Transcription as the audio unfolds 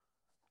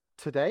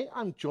Today,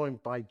 I'm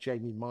joined by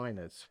Jamie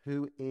Minors,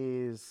 who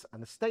is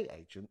an estate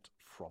agent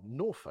from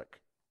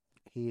Norfolk.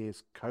 He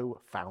is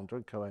co-founder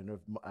and co-owner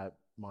of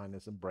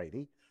Minors and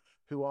Brady,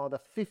 who are the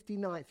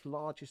 59th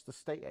largest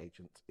estate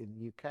agent in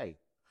the UK.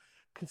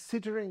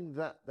 Considering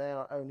that there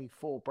are only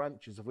 4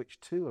 branches, of which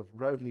 2 have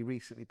only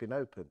recently been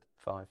opened.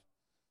 5.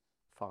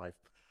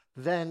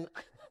 Then,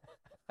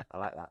 I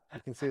like that.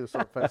 You can see the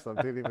sort of person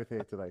I'm dealing with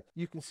here today.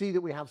 You can see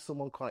that we have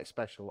someone quite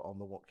special on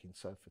the Watkins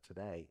sofa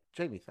today.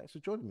 Jamie, thanks for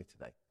joining me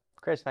today.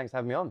 Chris, thanks for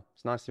having me on.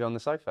 It's nice to be on the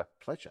sofa.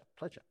 Pleasure.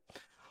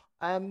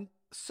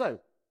 So,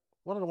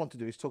 what I want to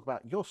do is talk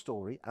about your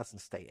story as an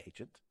estate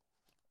agent,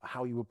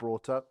 how you were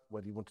brought up,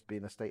 whether you wanted to be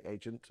an estate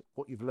agent,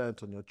 what you've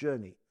learned on your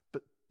journey.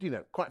 But,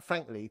 quite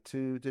frankly,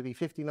 to be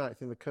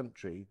 59th in the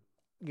country,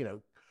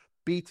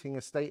 beating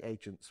estate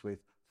agents with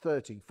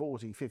 30,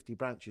 40, 50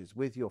 branches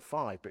with your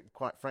 5, but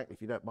quite frankly,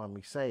 if you don't mind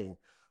me saying,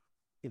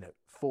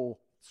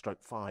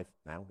 4/5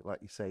 now, like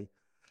you say,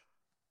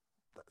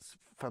 that's a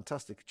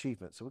fantastic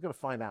achievement. So we're going to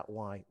find out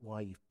why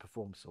you've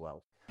performed so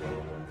well.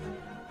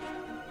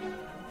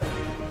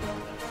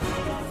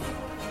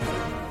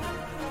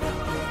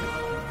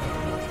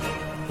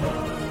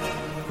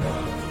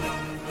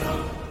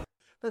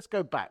 Let's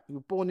go back. You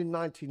were born in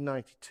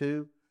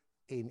 1992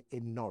 in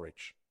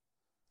Norwich.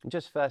 And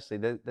just firstly,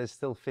 there's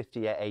still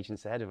 58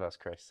 agents ahead of us,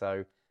 Chris.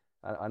 So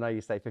I know you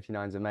say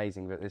 59 is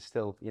amazing, but there's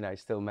still,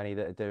 still many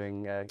that are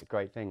doing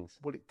great things.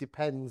 Well, it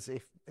depends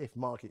if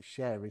market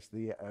share is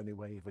the only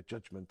way of a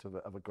judgment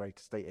of a great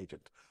estate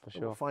agent. For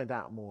sure. We'll find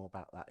out more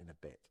about that in a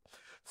bit.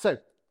 So,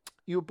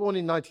 you were born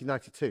in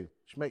 1992,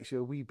 which makes you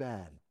a wee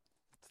bairn.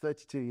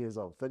 32 years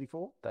old.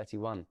 34?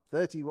 31.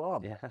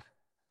 31? Yeah.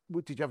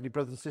 Did you have any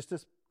brothers and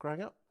sisters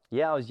growing up?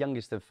 Yeah, I was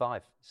youngest of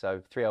 5.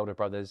 So 3 older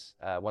brothers,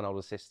 1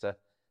 older sister.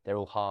 They're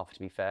all half, to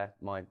be fair.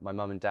 My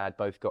mum and dad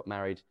both got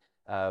married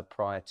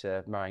prior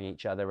to marrying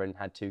each other and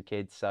had 2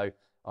 kids. So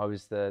I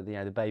was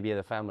the baby of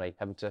the family,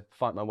 having to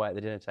fight my way at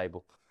the dinner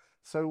table.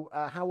 So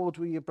how old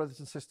were your brothers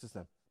and sisters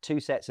then? 2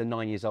 sets are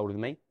 9 years older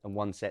than me, and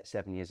 1 set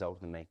 7 years older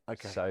than me.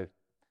 Okay. So,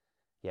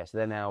 yeah, so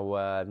they're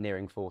now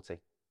nearing 40.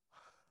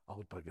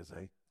 Old buggers,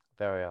 eh?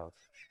 Very old.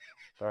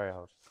 Very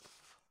old.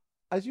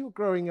 As you were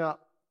growing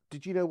up,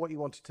 did you know what you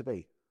wanted to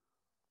be?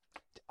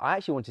 I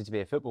actually wanted to be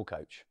a football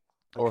coach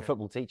or a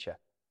football teacher.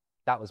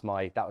 That was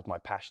my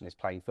passion, is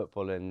playing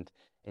football and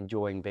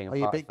enjoying being a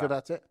part of that. Are you a bit good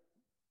at it?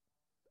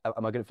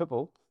 Am I good at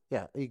football?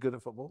 Yeah. Are you good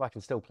at football? Well, I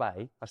can still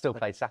play. I still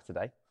play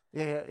Saturday.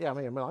 Yeah. I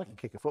mean, I can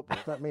kick a football.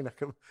 Don't mean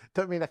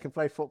I can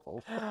play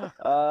football.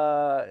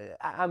 At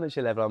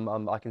amateur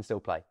level, I can still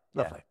play.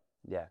 Lovely.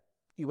 Yeah.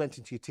 You went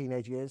into your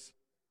teenage years,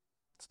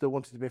 still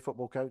wanted to be a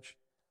football coach?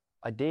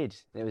 I did.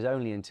 It was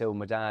only until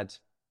my dad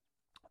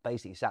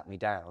basically sat me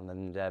down,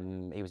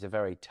 and he was a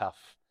very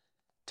tough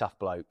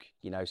bloke,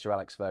 Sir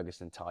Alex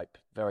Ferguson type,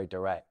 very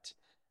direct,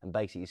 and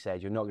basically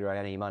said, you're not going to earn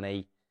any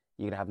money,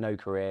 you're going to have no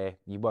career,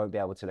 you won't be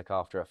able to look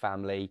after a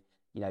family,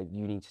 you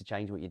need to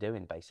change what you're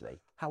doing,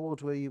 basically. How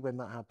old were you when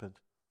that happened?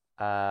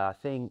 I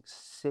think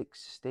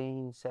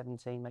 16,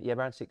 17, yeah,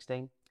 around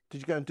 16.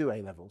 Did you go and do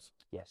A-levels?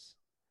 Yes.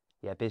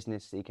 Yeah,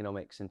 business,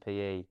 economics and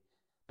PE.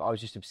 But I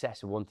was just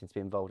obsessed with wanting to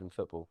be involved in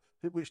football.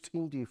 Which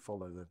team do you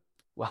follow then?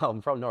 Well,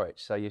 I'm from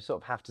Norwich, so you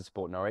sort of have to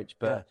support Norwich.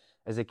 But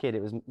as a kid,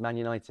 it was Man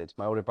United.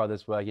 My older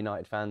brothers were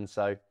United fans,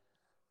 so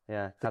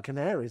yeah. The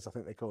Canaries, I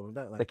think they call them,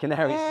 don't they? The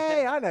Canaries.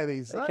 Hey, I know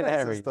these. The I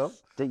Canaries. know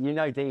stuff. You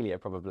know Delia,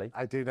 probably.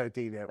 I do know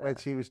Delia. When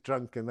she was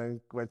drunk and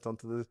then went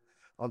onto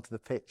the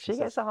pitch. She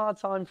gets a hard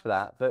time for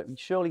that, but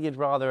surely you'd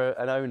rather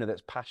an owner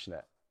that's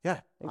passionate. Yeah,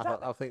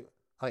 exactly. I think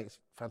it's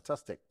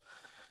fantastic.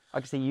 I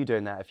could see you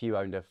doing that if you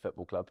owned a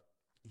football club.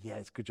 Yeah,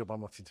 it's a good job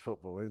I'm not into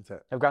football, isn't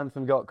it? Have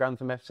Grantham got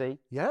Grantham FC?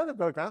 Yeah, they've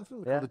got a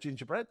Grantham. They're called the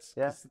Gingerbreads.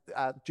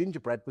 Yeah.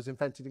 Gingerbread was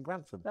invented in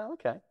Grantham. Oh,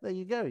 okay. There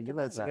you go. You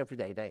learn something every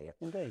day, don't you?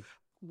 Indeed.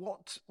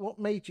 What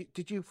made you?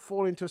 Did you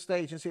fall into a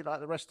estate agency like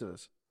the rest of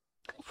us?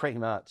 Pretty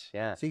much,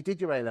 yeah. So you did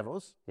your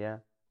A-levels. Yeah.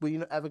 Were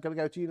you ever going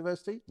to go to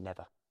university?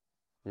 Never.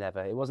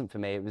 It wasn't for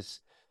me. It was,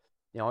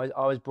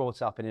 I was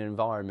brought up in an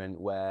environment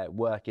where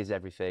work is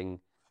everything.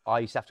 I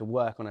used to have to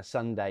work on a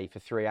Sunday for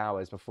 3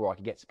 hours before I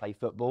could get to play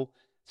football.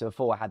 So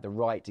before I had the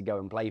right to go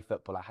and play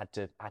football, I had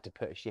to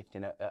put a shift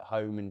in at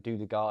home and do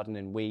the garden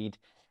and weed.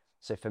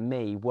 So for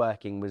me,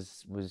 working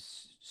was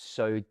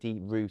so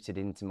deep rooted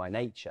into my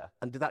nature.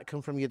 And did that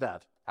come from your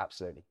dad?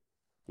 Absolutely.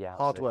 Yeah.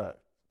 Hard absolutely. work.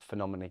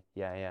 Phenomenally.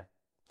 Yeah.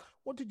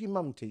 What did your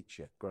mum teach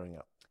you growing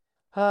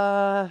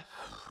up?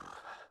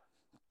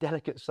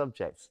 Delicate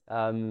subject.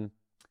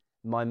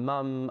 My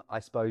mum, I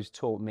suppose,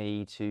 taught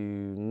me to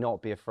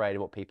not be afraid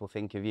of what people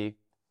think of you,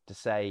 to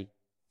say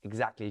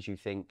exactly as you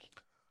think,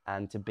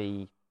 and to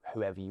be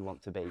whoever you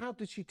want to be. How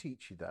did she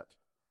teach you that?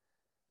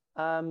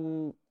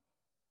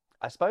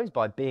 I suppose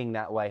by being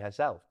that way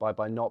herself,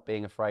 by not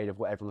being afraid of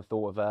what everyone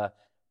thought of her,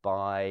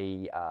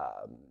 by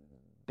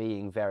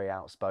being very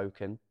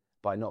outspoken,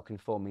 by not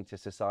conforming to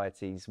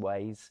society's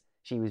ways.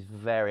 She was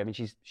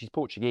she's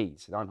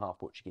Portuguese, and I'm half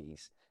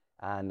Portuguese.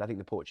 And I think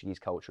the Portuguese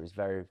culture is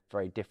very,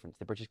 very different to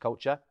the British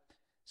culture.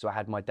 So I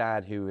had my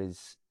dad, who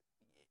is,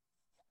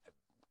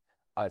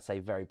 I'd say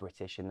very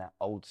British in that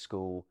old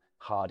school,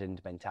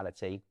 hardened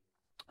mentality,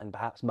 and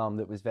perhaps mum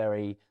that was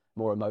very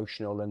more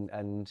emotional and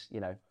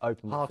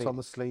open with Heart food. on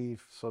the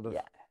sleeve, sort of.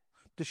 Yeah,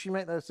 Does she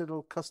make those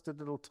little custard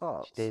little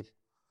tarts? she did.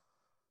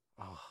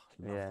 Oh,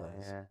 I love Yeah,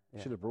 those.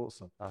 yeah. Should have brought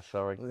some. Oh,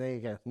 sorry. Well, there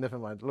you go. Never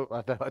mind. Look,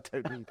 I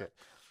don't need it.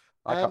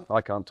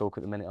 I can't talk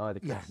at the minute either,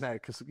 Yeah, Chris. no,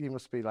 because you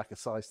must be like a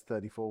size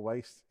 34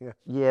 waist. Yeah.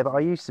 Yeah, but I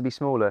used to be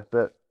smaller,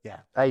 but Yeah,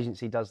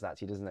 agency does that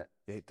to you, doesn't it?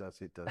 it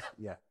does. It does.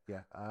 Yeah,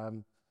 yeah.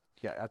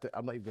 Yeah,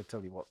 I'm not even going to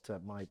tell you what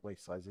my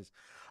waist size is.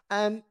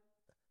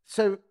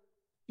 So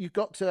you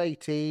got to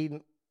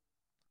 18.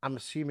 I'm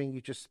assuming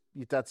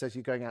your dad says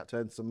you're going out to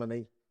earn some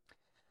money.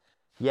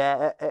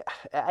 Yeah,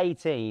 at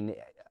 18,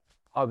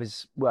 I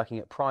was working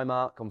at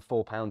Primark on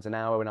 £4 an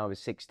hour when I was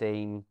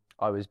 16.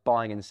 I was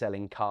buying and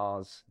selling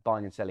cars,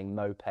 buying and selling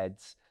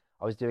mopeds.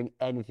 I was doing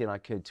anything I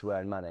could to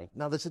earn money.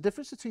 Now, there's a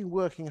difference between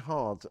working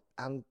hard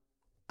and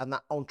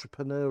that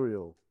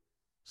entrepreneurial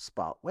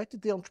spark. Where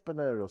did the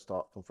entrepreneurial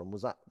start come from?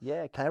 Was that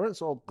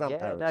parents or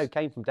grandparents? Yeah, no, it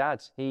came from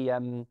Dad.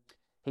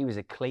 He was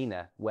a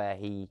cleaner where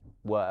he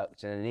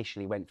worked, and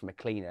initially went from a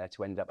cleaner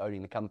to end up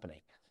owning the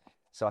company.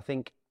 So I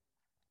think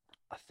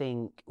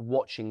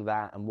watching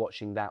that and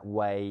watching that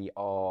way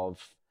of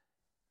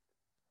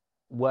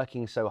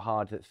working so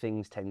hard that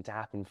things tend to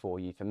happen for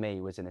you, for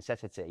me, was a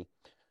necessity.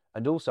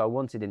 And also I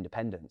wanted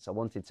independence. I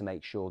wanted to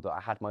make sure that I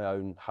had my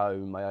own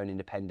home, my own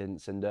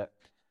independence, and that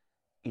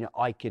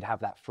I could have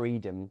that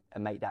freedom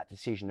and make that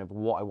decision of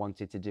what I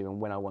wanted to do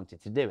and when I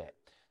wanted to do it.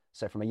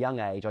 So from a young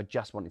age, I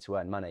just wanted to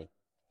earn money.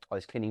 I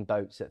was cleaning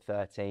boats at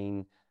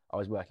 13. I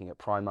was working at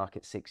Primark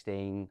at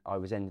 16. I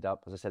ended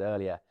up, as I said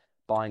earlier,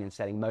 buying and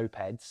selling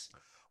mopeds.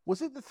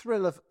 Was it the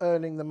thrill of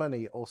earning the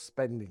money or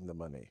spending the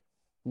money?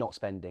 Not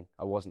spending.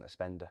 I wasn't a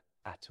spender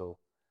at all.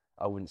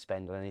 I wouldn't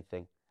spend on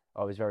anything.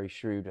 I was very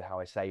shrewd with how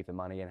I saved the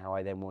money and how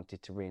I then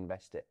wanted to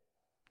reinvest it.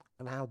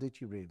 And how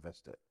did you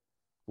reinvest it?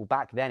 Well,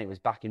 back then it was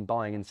back in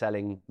buying and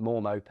selling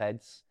more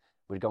mopeds.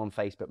 We'd go on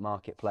Facebook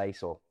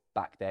Marketplace, or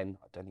back then,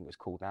 I don't think it was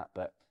called that,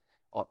 but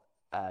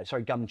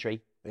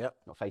Gumtree. Yeah.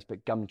 Not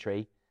Facebook,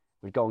 Gumtree.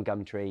 We'd go on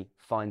Gumtree,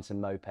 find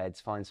some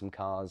mopeds, find some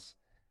cars,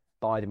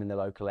 buy them in the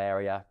local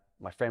area.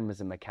 My friend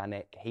was a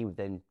mechanic. He would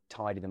then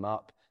tidy them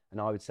up and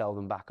I would sell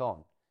them back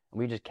on. And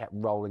we just kept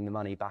rolling the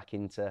money back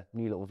into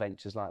new little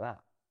ventures like that.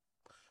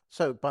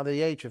 So by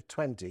the age of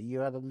 20, you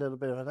had a little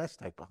bit of an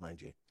estate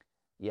behind you.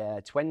 Yeah,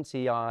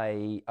 20,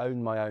 I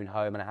owned my own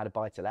home and I had a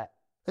buy-to-let.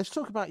 Let's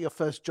talk about your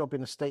first job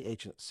in a estate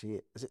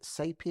agency. Is it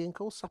Sapien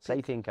Co?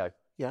 Sapien Co.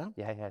 Yeah?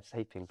 Yeah,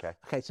 Sapien Co.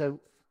 Okay, so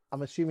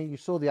I'm assuming you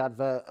saw the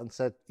advert and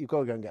said, you've got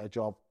to go and get a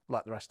job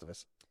like the rest of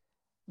us.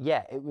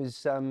 Yeah, it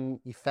was...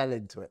 You fell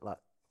into it like...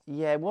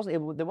 Yeah, there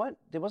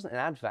wasn't an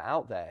advert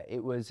out there.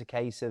 It was a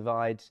case of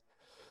I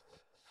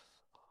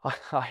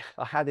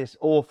had this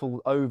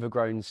awful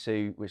overgrown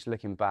suit, which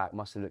looking back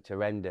must have looked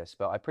horrendous,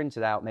 but I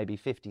printed out maybe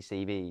 50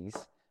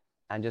 CVs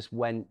and just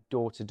went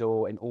door to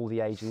door in all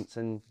the agents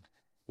and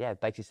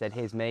basically said,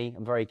 here's me,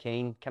 I'm very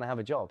keen, can I have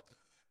a job?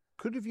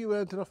 Could have you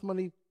earned enough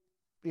money,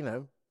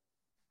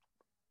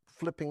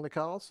 flipping the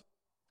cars?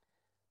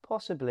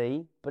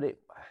 Possibly, but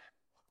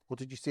Or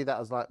did you see that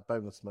as like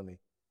bonus money?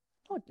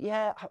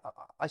 Yeah,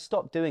 I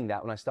stopped doing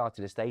that when I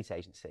started estate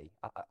agency.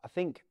 I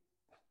think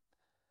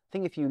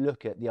if you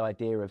look at the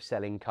idea of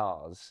selling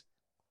cars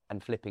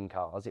and flipping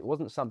cars, it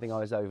wasn't something I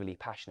was overly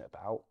passionate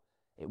about.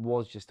 It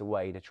was just a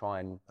way to try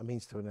and... A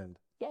means to an end.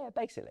 Yeah,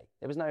 basically.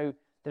 There was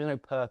no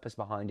purpose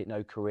behind it,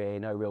 no career,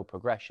 no real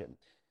progression.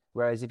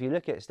 Whereas if you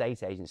look at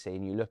estate agency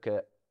and you look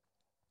at,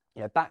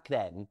 back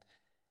then,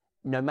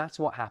 no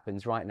matter what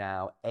happens right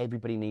now,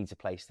 everybody needs a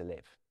place to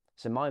live.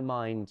 So my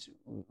mind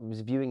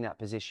was viewing that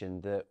position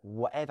that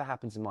whatever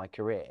happens in my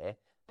career,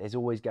 there's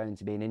always going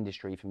to be an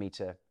industry for me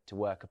to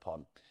work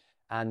upon.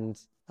 And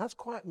that's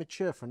quite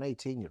mature for an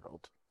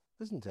 18-year-old,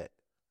 isn't it?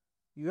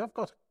 You have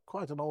got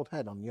quite an old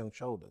head on young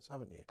shoulders,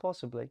 haven't you?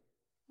 Possibly.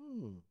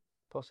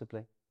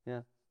 Possibly,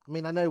 yeah. I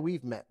mean, I know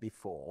we've met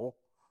before.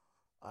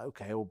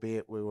 Okay,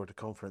 albeit we were at a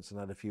conference and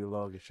had a few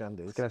lager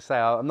shandies. I was going to say,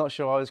 I'm not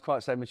sure I was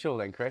quite so mature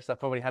then, Chris. I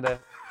probably had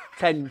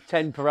 10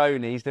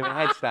 Peronis doing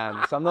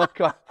headstands. So I'm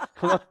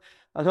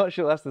not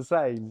sure that's the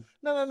same.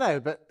 No,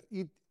 but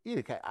you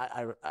okay,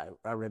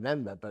 I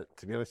remember, but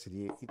to be honest with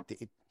you,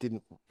 it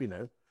didn't,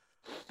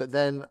 But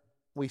then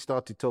we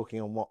started talking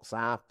on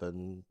WhatsApp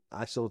and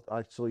I saw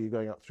you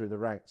going up through the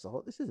ranks. I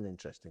thought, this is an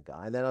interesting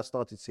guy. And then I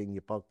started seeing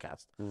your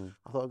podcast.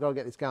 I thought, I've got to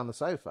get this guy on the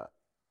sofa.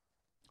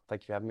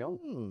 Thank you for having me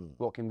on.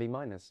 What can be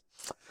minors?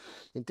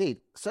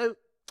 Indeed. So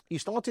you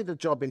started a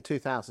job in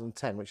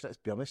 2010, which, let's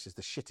be honest, is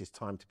the shittest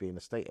time to be an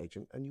estate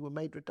agent, and you were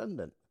made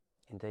redundant.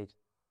 Indeed.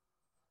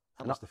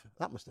 That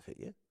must have hit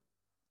you.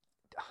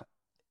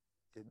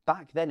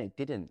 Back then, it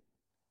didn't.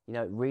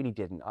 It really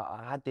didn't.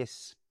 I had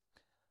this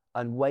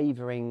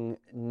unwavering,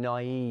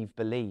 naive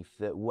belief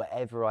that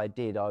whatever I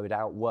did, I would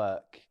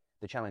outwork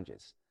the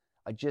challenges.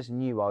 I just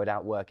knew I would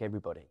outwork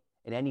everybody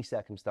in any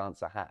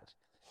circumstance I had.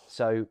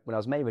 So when I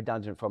was made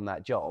redundant from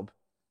that job,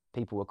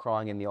 people were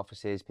crying in the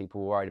offices, people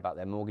were worried about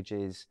their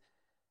mortgages.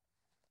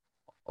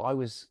 I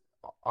was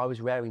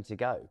raring to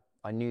go.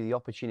 I knew the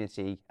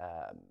opportunity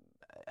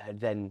had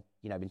then,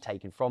 been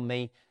taken from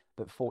me.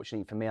 But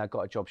fortunately for me, I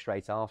got a job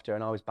straight after,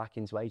 and I was back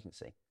into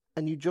agency.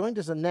 And you joined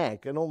as a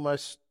neg, and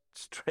almost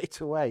straight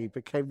away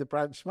became the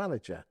branch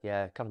manager.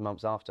 Yeah, a couple of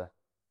months after.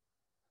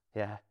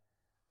 Yeah,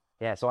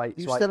 yeah. So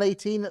You were still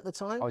 18 at the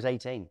time? I was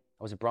 18.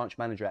 I was a branch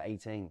manager at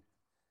 18.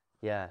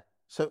 Yeah.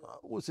 So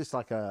was this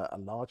like a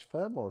large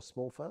firm or a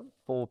small firm?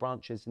 4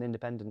 branches, an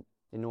independent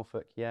in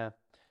Norfolk. Yeah.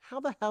 How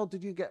the hell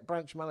did you get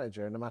branch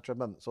manager in a matter of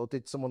months, or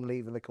did someone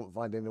leave and they couldn't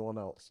find anyone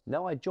else?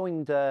 No, I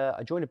joined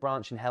a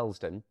branch in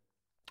Helsden,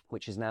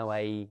 which is now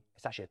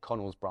it's actually a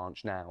Connell's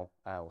branch now,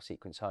 or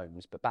Sequence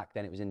Homes, but back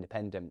then it was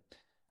independent.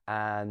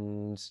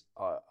 And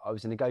I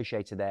was a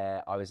negotiator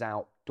there. I was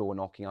out door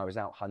knocking, I was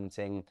out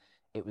hunting.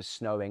 It was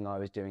snowing, I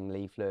was doing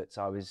leaflets.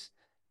 I was,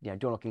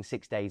 door knocking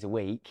 6 days a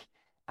week.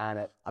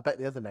 And I bet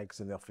the other negs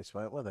in the office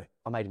weren't, were they?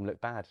 I made them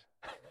look bad.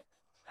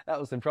 That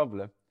was the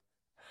problem.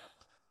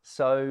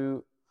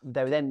 So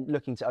they were then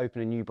looking to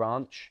open a new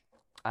branch,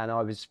 and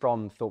I was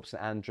from Thorpe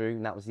St Andrew,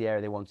 and that was the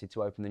area they wanted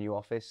to open the new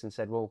office, and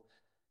said, well,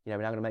 we're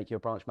now going to make you a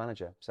branch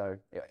manager. So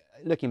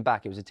looking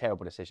back, it was a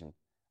terrible decision.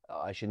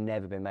 I should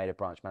never have been made a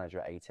branch manager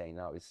at 18.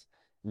 I was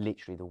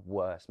literally the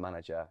worst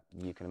manager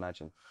you can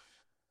imagine.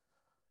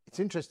 It's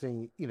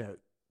interesting,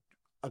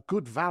 a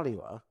good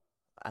valuer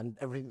and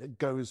everything that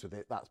goes with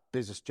it, that's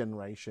business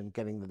generation,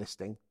 getting the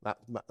listing,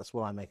 that's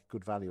what I make a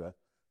good valuer,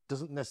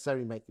 doesn't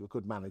necessarily make you a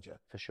good manager.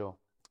 For sure.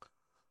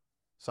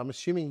 So I'm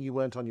assuming you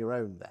weren't on your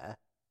own there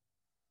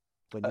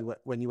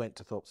when you went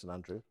to Thorpe St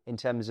Andrew. In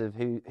terms of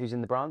who's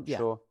in the branch?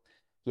 Yeah. Or,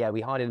 yeah,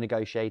 we hired a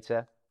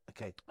negotiator,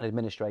 okay, an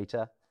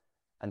administrator,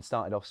 and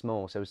started off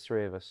small. So it was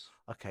 3 of us.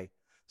 Okay.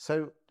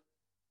 So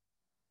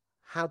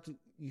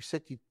you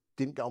said you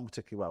didn't get on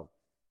particularly well.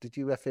 Did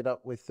you F it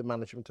up with the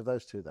management of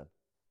those 2 then?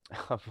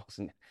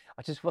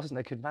 I just wasn't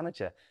a good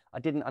manager. I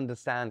didn't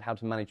understand how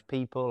to manage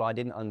people. I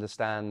didn't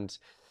understand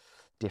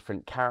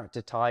different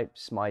character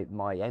types.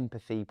 My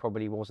empathy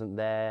probably wasn't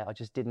there. I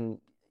just didn't,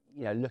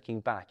 looking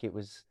back, it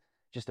was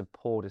just a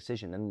poor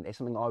decision. And it's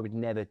something I would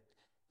never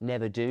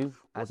do.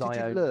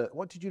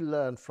 What did you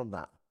learn from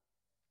that?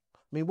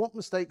 I mean, what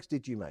mistakes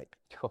did you make?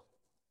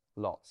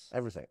 Lots.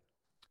 Everything.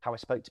 How I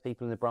spoke to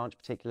people in the branch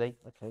particularly.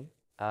 Okay.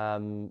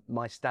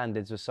 My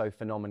standards were so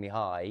phenomenally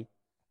high.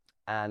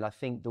 And I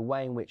think the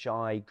way in which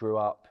I grew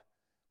up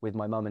with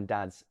my mum and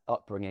dad's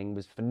upbringing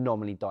was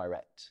phenomenally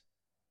direct.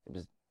 It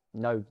was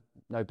no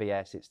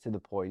BS, it's to the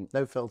point.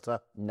 No filter.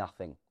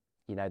 Nothing.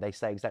 They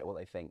say exactly what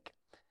they think.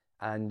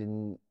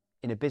 And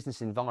in a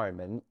business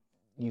environment,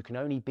 you can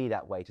only be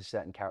that way to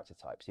certain character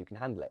types who can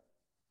handle it.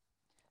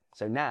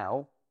 So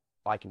now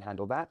I can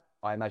handle that.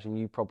 I imagine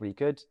you probably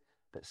could,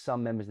 but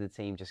some members of the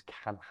team just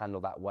can't handle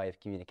that way of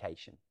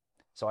communication.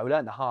 So I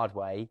learned the hard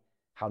way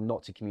how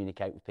not to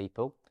communicate with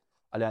people.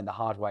 I learned the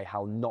hard way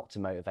how not to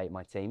motivate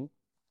my team.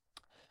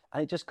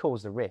 And it just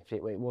caused a rift.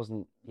 It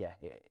wasn't,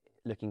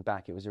 looking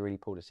back, it was a really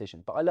poor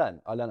decision. But I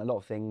learned a lot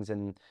of things,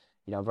 and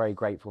I'm very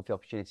grateful for the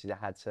opportunity I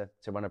had to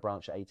run a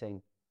branch at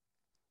 18.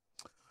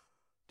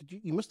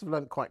 You must have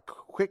learned quite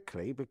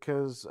quickly,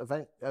 because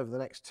over the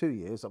next 2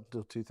 years, up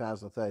until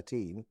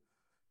 2013,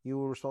 you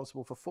were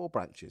responsible for 4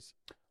 branches.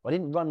 Well, I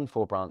didn't run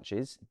 4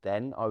 branches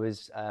then. I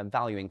was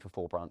valuing for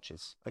 4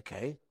 branches.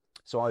 Okay.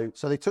 So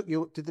they took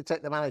you. Did they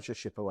take the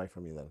managership away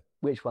from you then?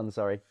 Which one?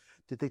 Sorry.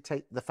 Did they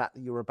take the fact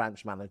that you were a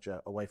branch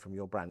manager away from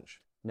your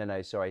branch?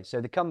 No, sorry.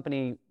 So the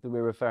company that we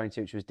were referring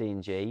to, which was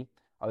D&G,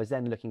 I was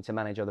then looking to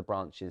manage other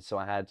branches. So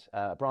I had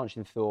a branch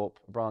in Thorpe,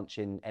 a branch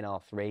in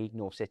NR3,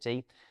 North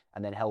City,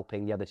 and then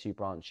helping the other 2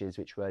 branches,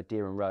 which were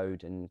Deeren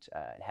Road and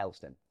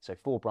Helsden. So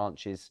 4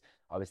 branches.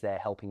 I was there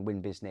helping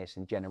win business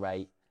and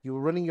generate. You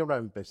were running your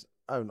own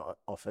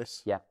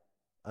office. Yeah.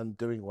 And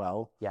doing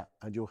well. Yeah.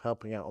 And you're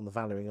helping out on the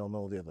valuing on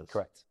all the others.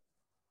 Correct.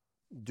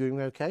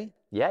 Doing okay?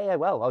 Yeah.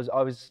 Well,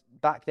 I was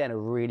back then a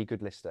really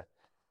good lister.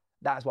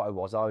 That's what I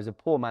was. I was a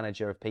poor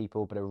manager of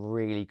people, but a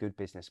really good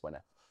business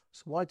winner.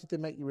 So why did they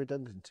make you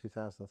redundant in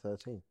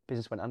 2013?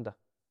 Business went under.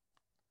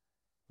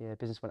 Yeah,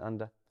 business went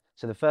under.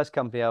 So the first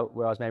company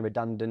where I was made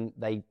redundant,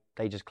 they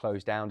just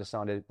closed down,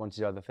 decided wanted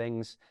to do other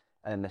things.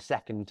 And then the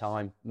second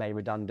time made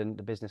redundant,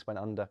 the business went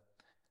under.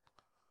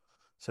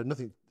 So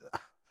nothing.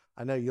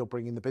 I know you're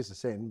bringing the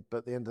business in, but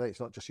at the end of the day, it's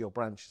not just your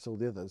branch; it's all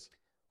the others.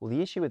 Well,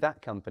 the issue with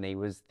that company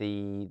was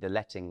the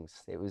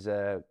lettings. It was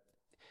a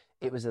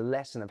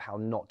lesson of how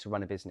not to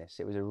run a business.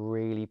 It was a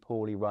really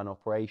poorly run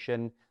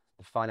operation.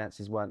 The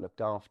finances weren't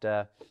looked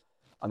after.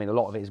 I mean, a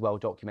lot of it is well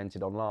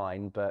documented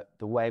online, but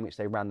the way in which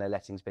they ran their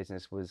lettings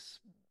business was,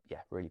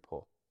 really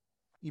poor.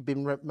 You've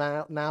been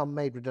now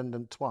made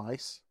redundant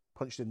twice,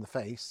 punched in the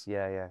face.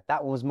 Yeah.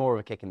 That one was more of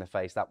a kick in the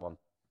face, that one.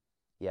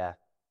 Yeah.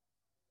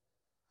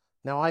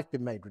 Now, I've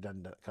been made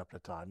redundant a couple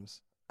of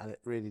times, and it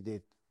really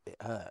did. It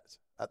hurt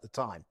at the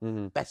time.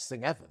 Mm-hmm. Best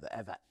thing ever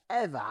that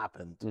ever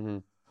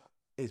happened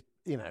is,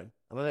 and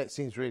I know it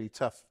seems really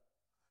tough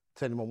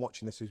to anyone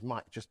watching this who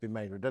might just be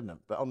made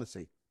redundant, but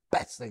honestly,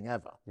 best thing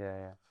ever.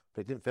 Yeah.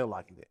 But it didn't feel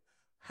like it.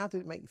 How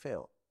did it make you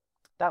feel?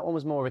 That one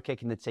was more of a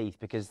kick in the teeth,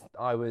 because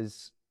I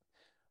was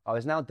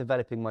now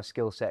developing my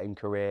skill set in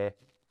career.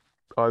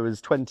 I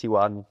was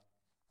 21,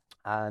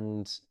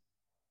 and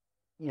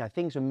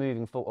things were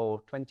moving forward. Or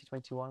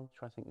 2021,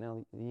 trying to think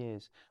now the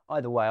years.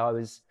 Either way,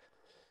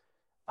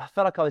 I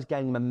felt like I was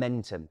gaining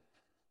momentum.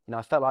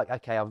 I felt like,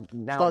 okay, I'm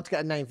now Started to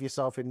get a name for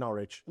yourself in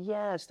Norwich.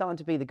 yeah, starting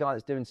to be the guy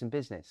that's doing some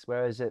business.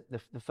 Whereas at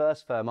the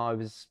first firm, I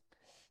was,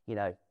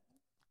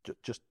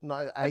 Just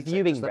no, a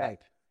viewing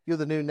rep. You're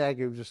the new neg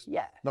who's just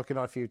Yeah. knocking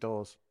on a few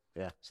doors.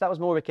 Yeah. So that was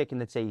more of a kick in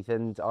the teeth,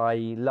 and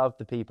I loved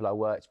the people I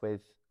worked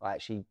with. I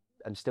actually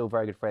am still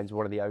very good friends with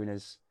one of the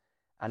owners,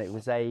 and it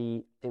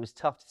was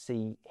tough to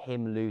see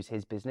him lose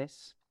his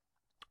business,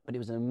 but it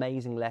was an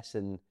amazing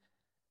lesson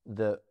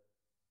that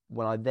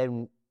when I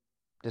then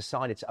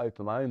decided to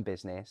open my own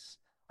business,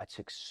 I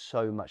took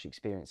so much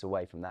experience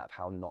away from that of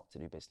how not to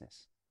do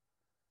business.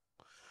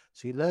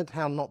 So you learned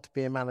how not to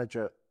be a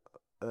manager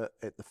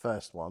at the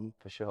first one,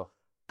 For sure.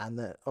 and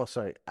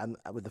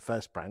with the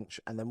first branch,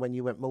 and then when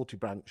you went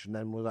multi-branch, and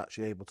then was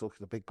actually able to look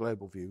at a big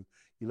global view,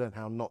 you learned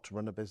how not to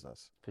run a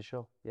business. For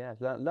sure. Yeah,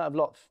 learned a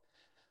lot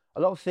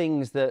of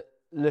things that,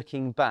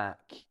 looking back,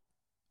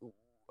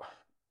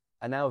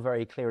 are now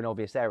very clear and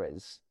obvious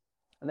errors.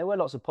 And there were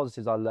lots of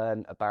positives I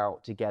learned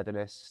about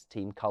togetherness,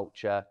 team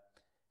culture,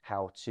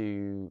 how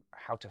to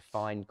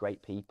find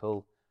great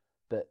people,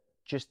 but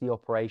just the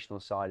operational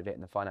side of it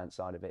and the finance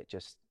side of it,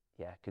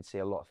 could see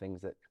a lot of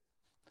things that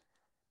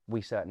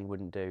we certainly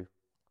wouldn't do.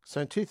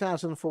 So in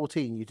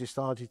 2014, you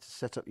decided to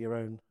set up your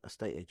own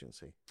estate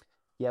agency.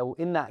 Yeah, well,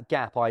 in that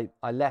gap, I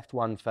left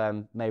one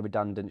firm, made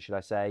redundant, should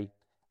I say,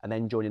 and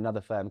then joined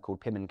another firm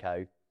called Pim & Co,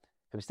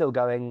 who was still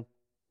going,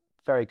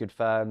 very good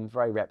firm,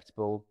 very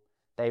reputable.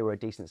 They were a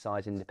decent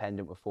sized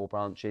independent with 4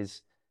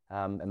 branches,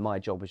 and my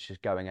job was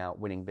just going out,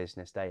 winning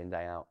business day in,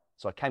 day out.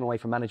 So I came away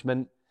from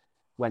management,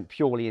 went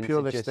purely into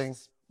listing.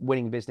 just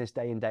winning business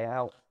day in, day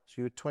out. So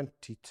you're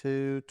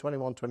 22,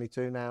 21,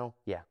 22 now.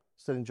 Yeah.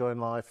 Still enjoying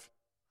life.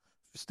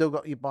 Still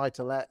got your buy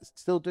to let.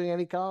 Still doing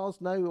any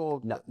cars? No,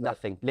 or no,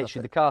 nothing.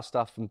 Literally, the car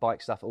stuff and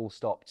bike stuff all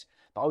stopped.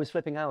 But I was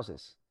flipping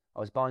houses. I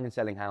was buying and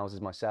selling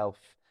houses myself.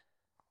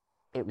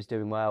 It was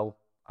doing well.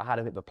 I had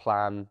a bit of a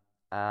plan,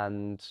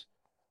 and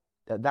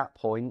at that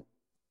point,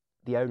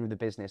 the owner of the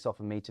business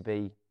offered me to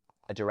be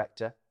a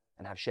director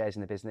and have shares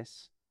in the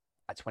business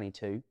at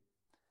 22.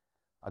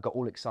 I got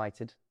all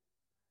excited.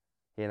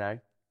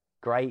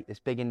 Great, this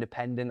big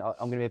independent. I'm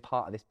going to be a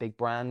part of this big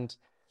brand.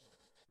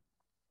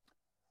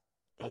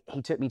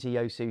 He took me to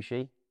Yo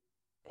Sushi.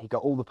 He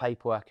got all the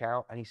paperwork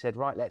out, and he said,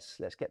 right, let's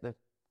get the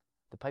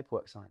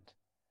paperwork signed.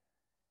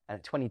 And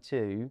at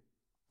 22,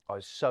 I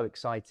was so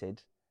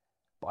excited,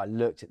 but I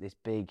looked at this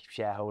big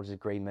shareholders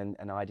agreement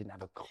and I didn't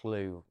have a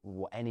clue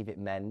what any of it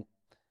meant.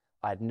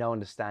 I had no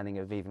understanding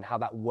of even how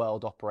that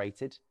world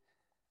operated.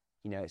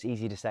 It's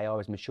easy to say I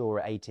was mature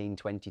at 18,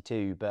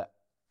 22, but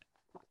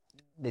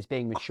there's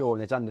being mature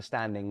and there's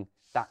understanding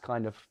that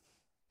kind of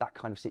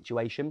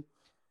situation.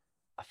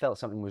 I felt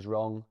something was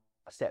wrong.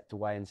 I stepped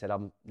away and said,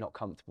 I'm not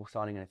comfortable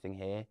signing anything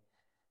here.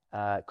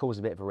 It caused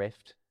a bit of a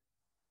rift.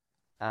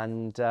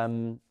 And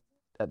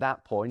at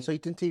that point... So he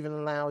didn't even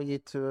allow you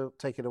to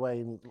take it away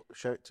and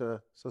show it to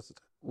a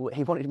solicitor? Well,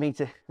 he wanted me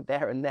to,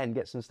 there and then,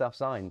 get some stuff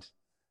signed.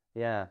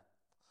 Yeah.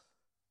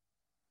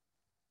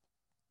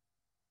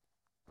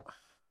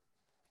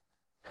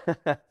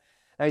 No,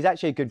 he's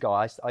actually a good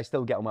guy. I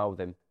still get on well with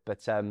him.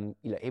 But,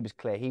 it was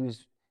clear. He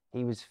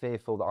was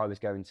fearful that I was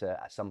going to,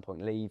 at some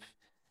point, leave.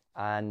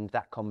 And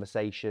that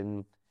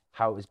conversation,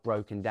 how it was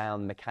broken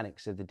down, the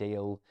mechanics of the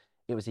deal,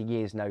 it was a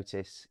year's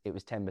notice. It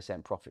was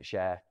 10% profit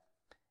share.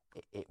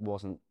 It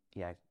wasn't,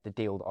 the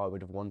deal that I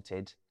would have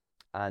wanted.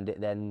 And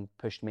it then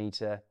pushed me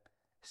to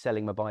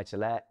selling my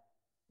buy-to-let,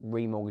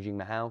 remortgaging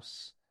the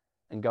house,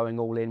 and going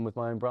all in with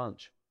my own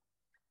branch.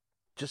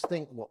 Just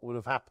think what would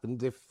have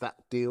happened if that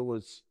deal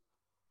was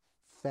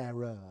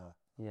fairer.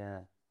 Yeah.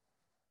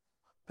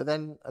 But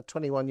then, a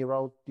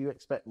 21-year-old, do you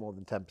expect more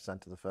than 10%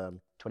 of the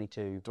firm?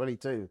 22.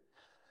 22?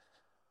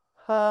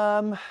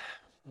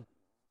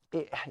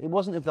 It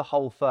wasn't of the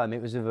whole firm.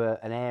 It was of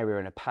an area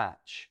and a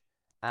patch.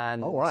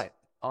 And oh, right.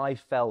 I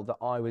felt that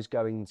I was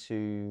going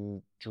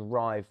to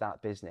drive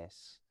that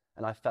business.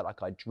 And I felt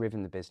like I'd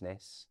driven the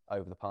business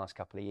over the past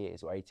couple of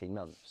years or 18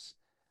 months.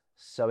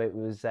 So it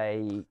was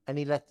And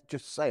he let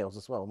just sales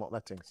as well, not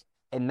lettings?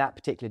 In that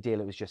particular deal,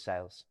 it was just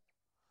sales.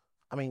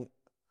 I mean,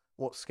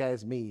 what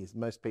scares me is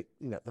most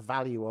people, the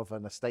value of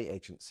an estate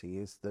agency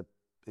is the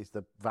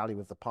value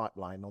of the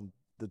pipeline on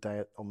the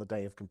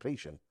day of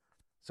completion.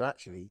 So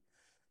actually,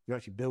 you're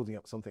actually building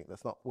up something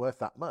that's not worth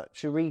that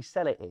much. To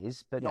resell it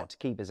is, but not to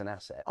keep as an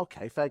asset.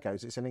 Okay, fair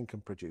goes. It's an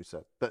income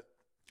producer. But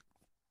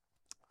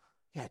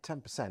yeah,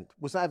 10%.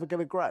 Was that ever going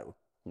to grow?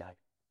 No.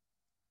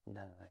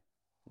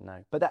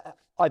 But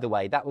either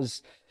way, that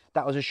was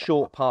a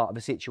short part of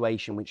the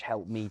situation which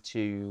helped me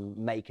to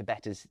make a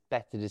better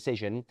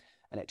decision.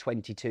 And at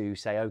 22,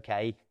 say,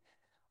 okay,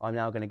 I'm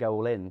now going to go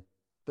all in.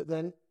 But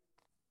then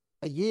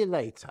a year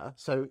later,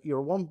 so you're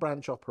a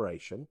 1-branch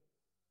operation.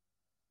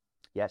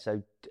 Yeah,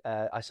 so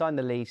I signed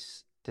the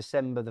lease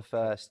December the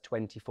 1st,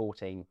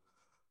 2014.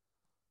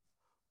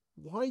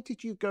 Why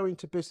did you go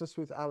into business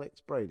with Alex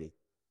Brady?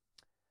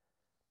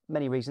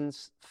 Many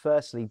reasons.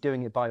 Firstly,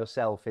 doing it by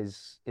yourself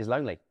is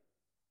lonely.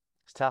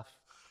 It's tough.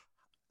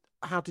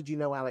 How did you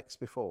know Alex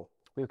before?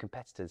 We were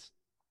competitors.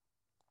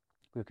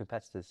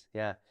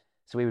 Yeah.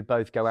 So we would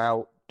both go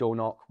out, door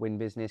knock, win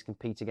business,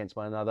 compete against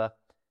one another.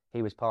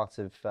 He was part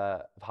of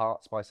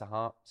Heart, Spice of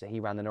Heart, so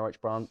he ran the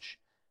Norwich branch,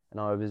 and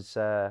I was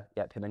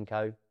Pim &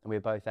 Co, and we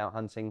were both out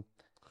hunting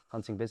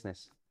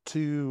business.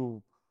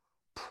 Two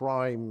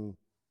prime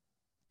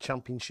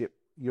Championship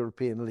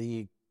European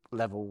League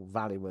level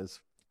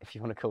valuers. If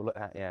you want to call it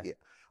that, yeah. Yeah.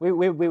 We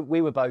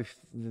were both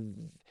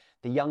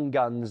the young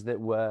guns that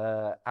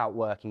were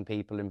outworking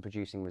people and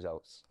producing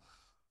results.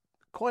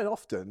 Quite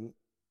often,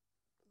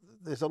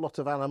 there's a lot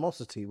of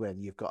animosity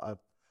when you've got a,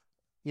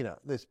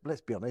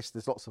 let's be honest,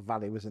 there's lots of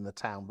valuers in the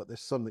town, but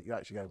there's some that you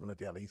actually go,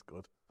 bloody hell, he's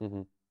good.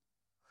 Mm-hmm.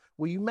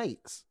 Were you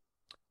mates?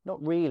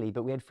 Not really,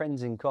 but we had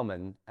friends in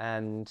common,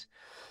 and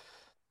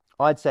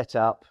I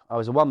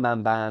was a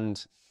one-man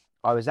band,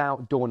 I was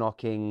out door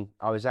knocking,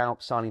 I was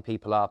out signing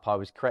people up, I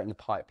was creating a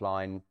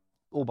pipeline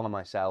all by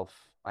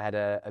myself. I had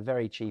a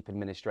very cheap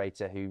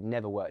administrator who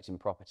never worked in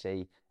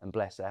property, and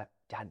bless her,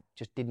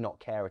 just did not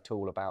care at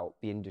all about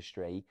the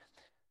industry.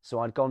 So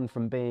I'd gone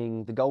from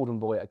being the golden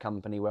boy at a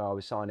company where I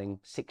was signing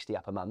 60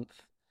 up a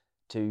month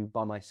to,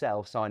 by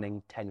myself,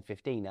 signing 10,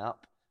 15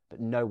 up, but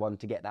no one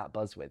to get that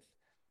buzz with.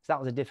 So that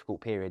was a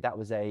difficult period. That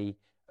was a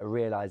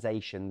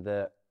realization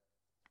that,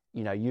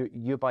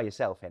 you're by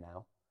yourself here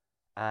now.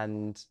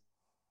 And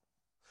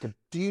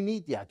do you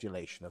need the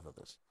adulation of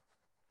others?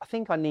 I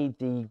think I need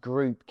the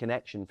group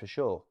connection for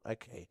sure.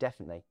 Okay.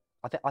 Definitely.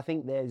 I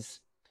think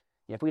there's,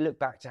 if we look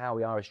back to how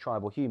we are as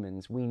tribal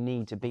humans, we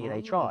need to be in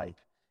a tribe.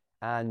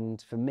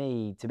 And for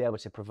me, to be able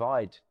to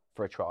provide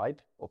for a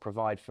tribe or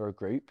provide for a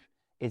group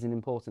is an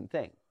important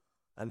thing.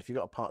 And if you've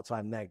got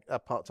a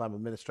part-time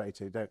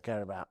administrator who don't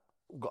care about,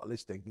 got a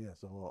listing,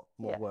 so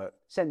more work.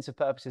 Sense of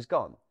purpose is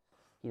gone.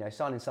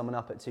 Signing someone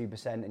up at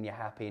 2% and you're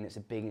happy and it's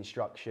a big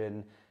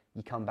instruction,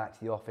 you come back to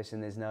the office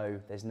and there's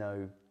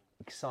no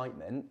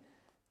excitement,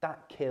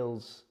 that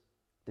kills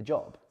the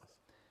job.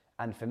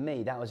 And for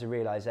me, that was a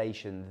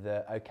realization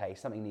that, okay,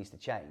 something needs to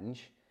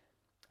change.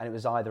 And it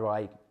was either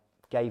I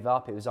gave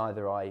up, it was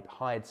either I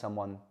hired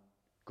someone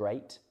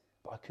great,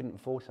 but I couldn't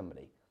afford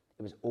somebody.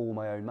 It was all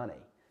my own money.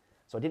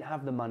 So I didn't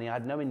have the money, I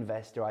had no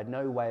investor, I had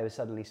no way of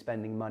suddenly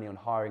spending money on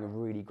hiring a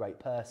really great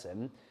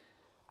person.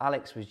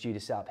 Alex was due to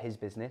set up his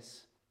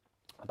business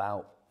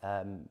about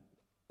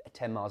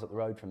 10 miles up the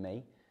road from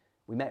me.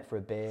 We met for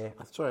a beer.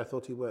 Sorry, I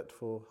thought he worked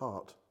for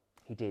Heart.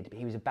 He did, but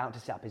he was about to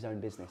set up his own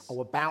business.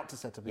 Oh, about to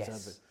set up his own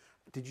Yes. business.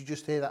 Did you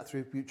just hear that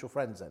through mutual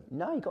friends then?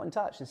 No, he got in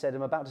touch and said,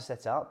 I'm about to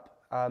set up.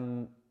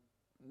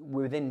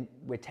 We're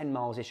 10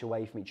 miles-ish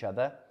away from each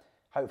other.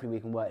 Hopefully we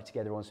can work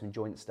together on some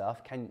joint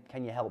stuff. Can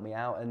you help me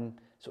out and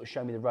sort of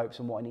show me the ropes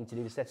on what I need to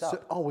do to set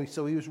up?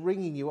 So he was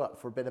ringing you up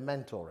for a bit of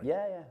mentoring?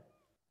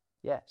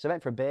 Yeah. So I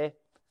went for a beer.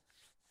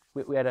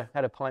 We had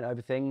a pint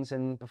over things,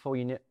 and before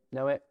you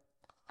know it,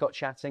 got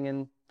chatting,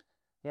 and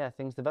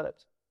things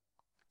developed.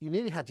 You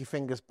nearly had your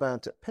fingers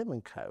burnt at Pim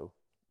 & Co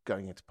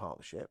going into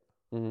partnership.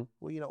 Mm-hmm.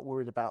 Were you not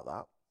worried about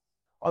that?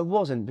 I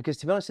wasn't, because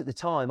to be honest, at the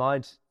time,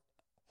 I'd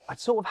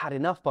sort of had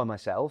enough by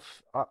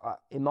myself.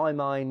 In my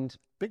mind,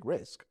 Big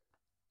risk.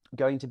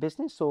 going to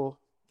business, or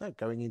No, not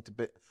going into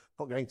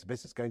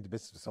business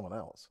for someone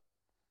else.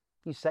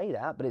 you say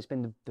that, but it's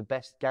been the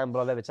best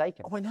gamble I've ever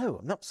taken. Oh, I know.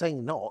 I'm not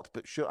saying not,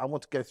 but sure, I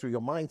want to go through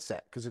your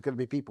mindset because there's going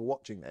to be people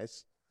watching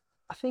this.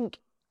 I think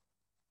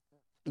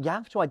you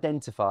have to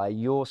identify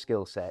your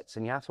skill sets,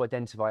 and you have to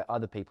identify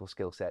other people's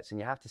skill sets, and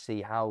you have to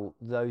see how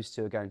those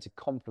two are going to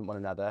complement one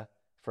another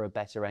for a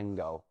better end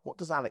goal. What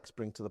does Alex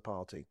bring to the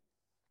party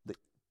that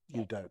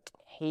you don't?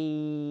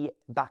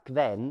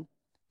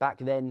 Back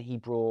then he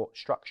brought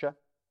structure.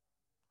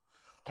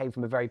 Came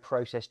from a very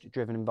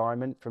process-driven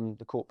environment from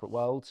the corporate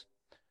world,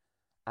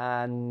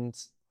 and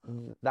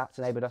that's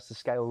enabled us to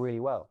scale really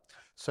well.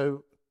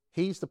 So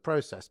he's the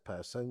process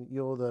person,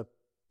 you're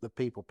the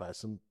people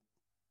person,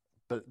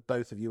 but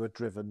both of you are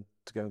driven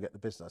to go and get the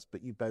business,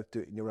 but you both do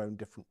it in your own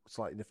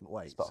slightly different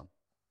ways. Spot on.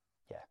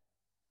 Yeah.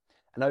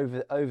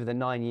 And over the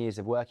 9 years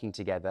of working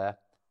together,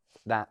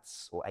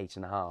 or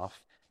 8.5,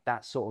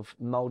 that's sort of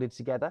molded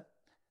together.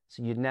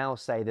 So you'd now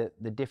say that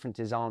the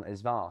differences aren't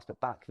as vast, but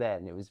back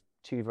then it was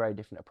two very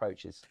different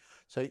approaches.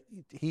 So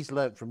he's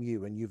learnt from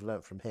you and you've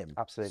learnt from him.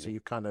 Absolutely. So you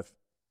kind of...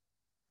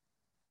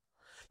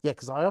 Yeah,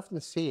 because I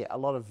often see it, a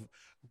lot of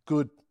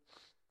good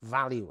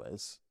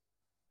valuers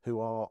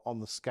who are on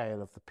the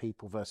scale of the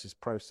people versus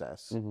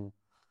process,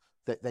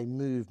 that they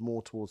move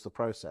more towards the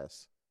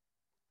process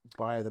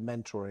by either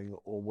mentoring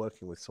or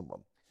working with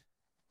someone.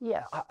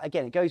 Yeah,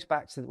 again, it goes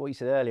back to what you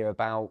said earlier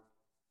about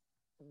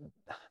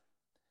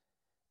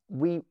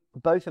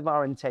both of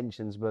our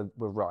intentions were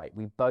right.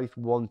 We both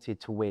wanted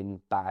to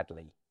win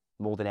badly,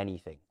 more than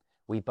anything.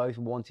 We both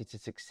wanted to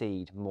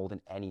succeed more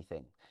than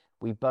anything.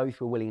 We both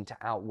were willing to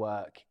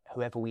outwork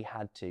whoever we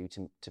had to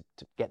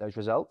get those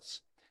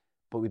results,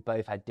 but we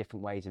both had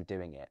different ways of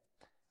doing it.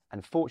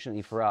 And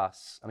fortunately for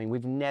us, I mean,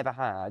 we've never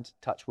had,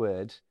 touch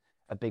wood,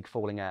 a big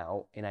falling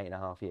out in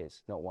 8.5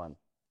 years, not one.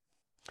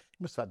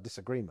 must have had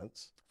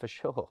disagreements. For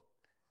sure.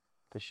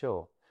 For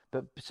sure.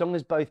 But as long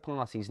as both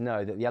parties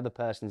know that the other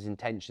person's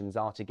intentions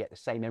are to get the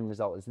same end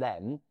result as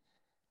them,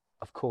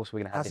 of course we're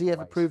going to have Has he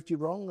different ever ways. proved you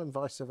wrong and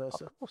vice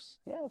versa? Of course.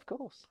 Yeah, of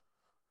course.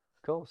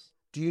 Of course.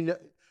 Do you know?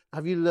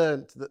 Have you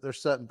learned that there are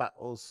certain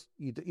battles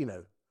you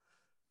know?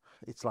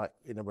 It's like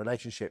in a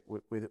relationship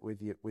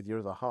with your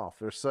other half.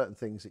 There are certain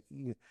things that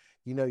you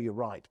know you're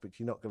right, but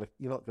you're not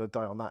gonna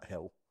die on that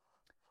hill.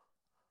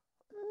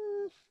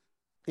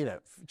 You know,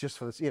 just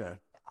for this. You know,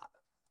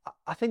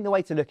 I think the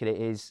way to look at it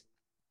is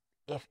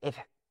if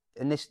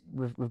and this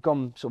we've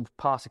gone sort of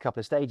past a couple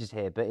of stages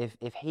here, but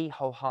if he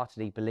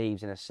wholeheartedly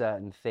believes in a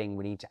certain thing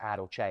we need to add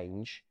or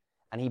change,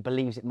 and he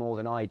believes it more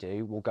than I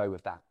do, we'll go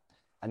with that.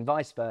 And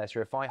vice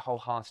versa, if I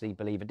wholeheartedly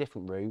believe a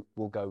different route,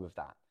 we'll go with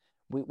that.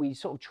 We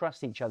sort of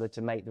trust each other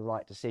to make the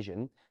right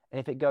decision, and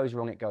if it goes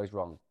wrong, it goes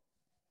wrong,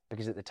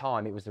 because at the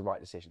time it was the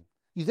right decision.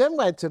 you then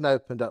went and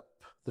opened up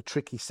the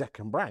tricky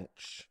second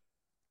branch,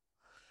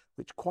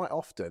 which quite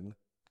often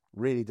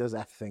really does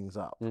F things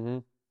up. Mm-hmm.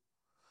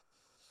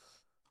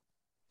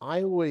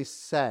 I always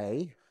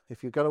say,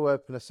 if you're going to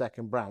open a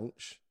second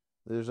branch,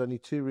 there's only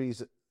two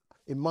reasons.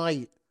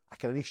 I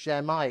can only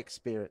share my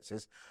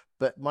experiences,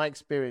 but my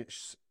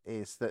experience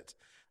is that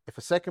if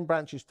a second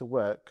branch is to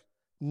work,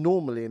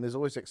 normally, and there's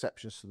always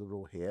exceptions to the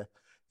rule here,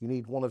 you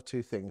need one of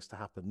two things to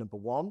happen. Number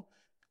one,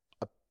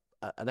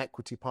 an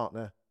equity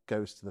partner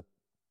goes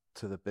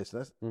to the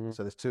business. Mm-hmm.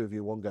 So there's two of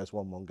you, one goes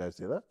one goes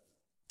the other.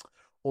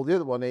 Or the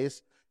other one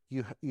is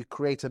you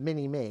create a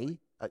mini-me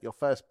at your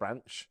first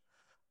branch,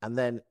 and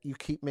then you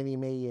keep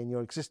mini-me in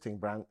your existing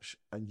branch,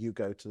 and you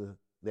go to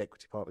the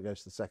equity partner goes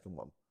to the second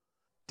one.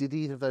 Did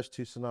either of those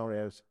two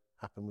scenarios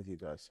happen with you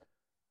guys?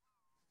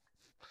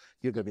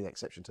 You're going to be the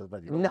exception to the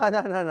rule.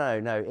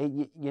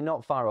 No. You're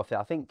not far off it.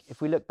 I think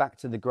if we look back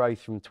to the growth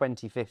from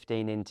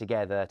 2015 in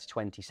together to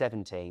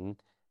 2017,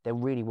 there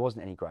really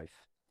wasn't any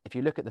growth. If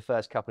you look at the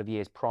first couple of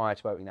years prior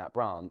to opening that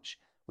branch,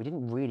 we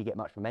didn't really get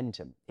much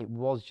momentum. It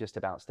was just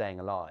about staying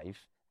alive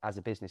as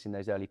a business in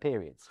those early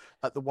periods.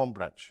 At the one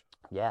branch?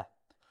 Yeah.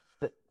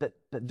 But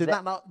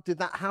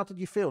how did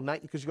you feel,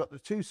 Nate? Because you've got the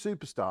two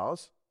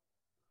superstars,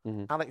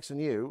 mm-hmm. Alex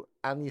and you,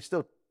 and you're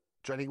still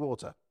treading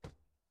water.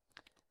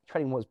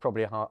 Treading water is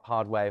probably a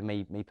hard way of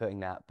me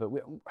putting that, but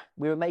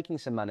we were making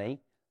some money,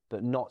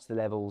 but not to the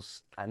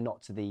levels and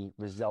not to the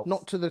results.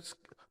 Not to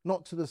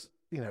the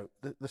you know,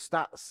 the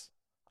stats.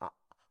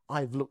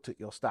 I've looked at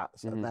your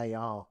stats, mm-hmm. and they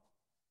are,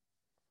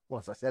 well,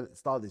 as I said at the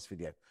start of this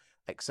video,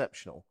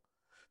 exceptional.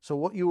 So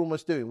what you were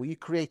almost doing, were you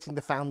creating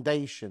the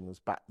foundations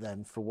back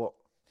then for what?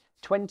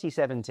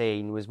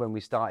 2017 was when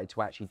we started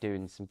to actually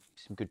doing some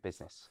good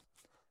business.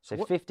 So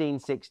 15,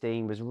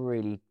 16 was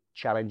really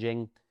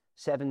challenging.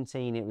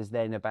 17, it was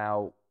then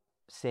about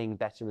seeing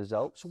better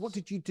results. So what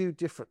did you do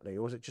differently?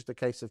 Or was it just a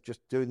case of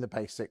just doing the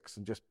basics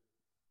and just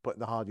putting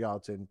the hard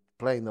yards in,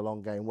 playing the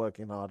long game,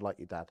 working hard like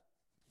your dad?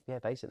 Yeah,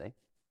 basically.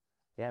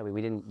 Yeah,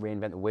 we didn't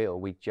reinvent the wheel.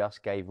 We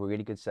just gave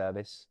really good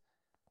service.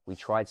 We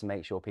tried to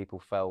make sure people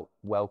felt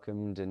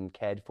welcomed and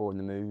cared for in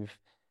the move.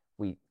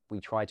 We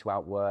tried to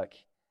outwork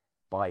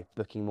by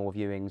booking more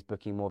viewings,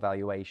 booking more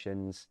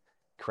valuations,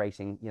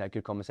 creating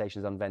good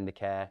conversations on vendor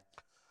care.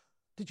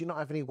 Did you not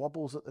have any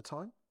wobbles at the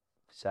time?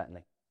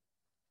 Certainly.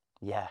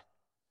 Yeah,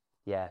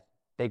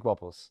 big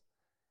wobbles.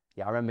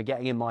 Yeah, I remember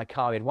getting in my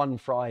car. We had one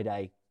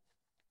Friday.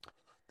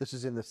 This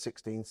is in the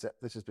 16th set.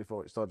 This is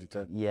before it started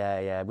to...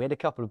 Yeah. We had a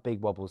couple of big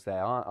wobbles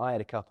there. I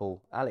had a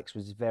couple. Alex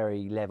was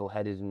very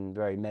level-headed and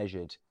very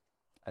measured.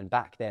 And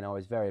back then I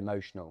was very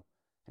emotional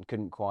and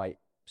couldn't quite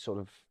sort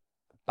of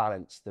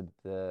balance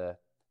the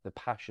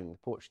passion, the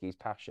Portuguese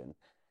passion.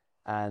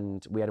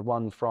 And we had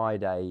one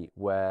Friday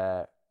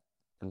where,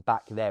 and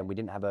back then we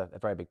didn't have a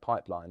very big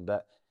pipeline,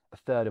 but a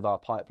third of our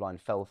pipeline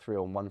fell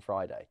through on one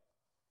Friday.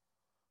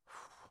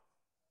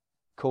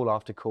 Call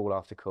after call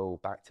after call,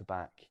 back to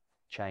back,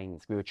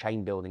 chains. We were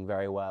chain building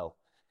very well.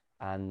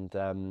 And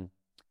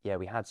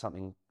we had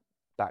something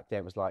back then,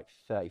 it was like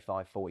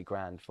 35, 40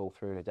 grand fall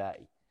through in a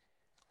day.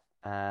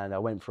 And I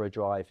went for a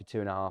drive for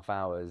 2.5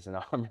 hours. And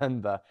I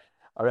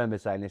remember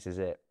saying, this is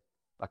it.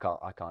 I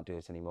can't do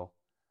this anymore.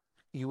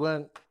 You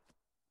weren't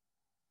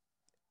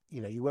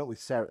with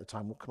Sarah at the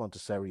time. We'll come on to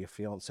Sarah, your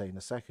fiance, in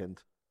a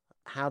second.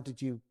 How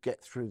did you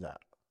get through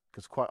that?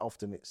 Because quite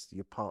often it's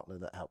your partner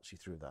that helps you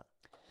through that.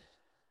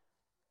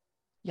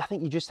 Yeah, I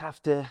think you just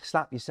have to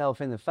slap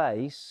yourself in the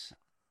face,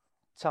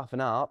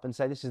 toughen up and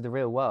say, this is the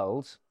real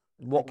world.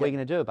 What are we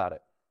going to do about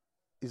it?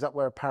 Is that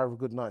where a power of a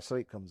good night's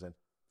sleep comes in?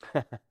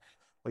 Well,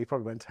 you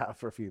probably went out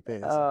for a few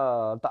beers.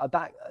 But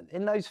back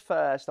in those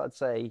first, I'd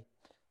say,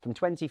 from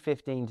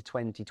 2015 to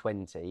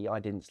 2020, I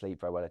didn't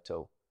sleep very well at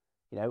all.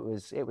 It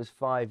was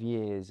 5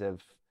 years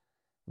of,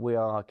 we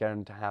are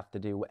going to have to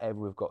do whatever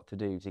we've got to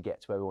do to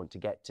get to where we want to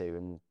get to.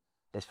 And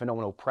there's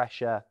phenomenal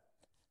pressure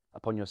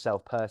upon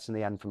yourself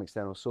personally and from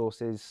external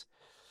sources.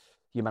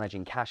 You're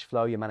managing cash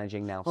flow, you're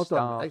managing now staff.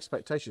 Hold on,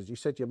 expectations. You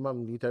said your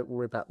mum, you don't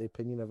worry about the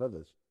opinion of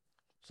others.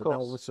 So now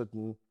all of a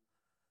sudden,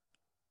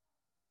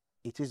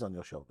 it is on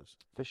your shoulders.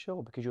 For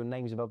sure, because your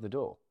name's above the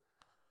door.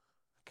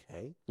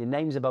 Okay. Your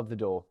name's above the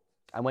door.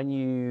 And when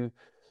you...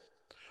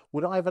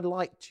 Would I have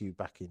liked you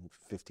back in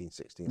 15,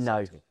 16,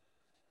 No. 17?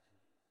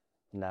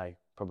 No,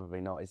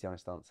 probably not, is the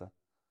honest answer.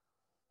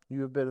 You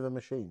were a bit of a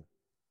machine.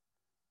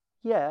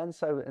 Yeah, and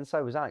so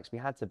was Alex. We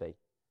had to be.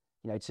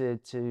 You know,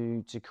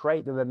 to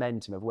create the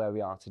momentum of where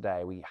we are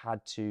today, we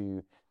had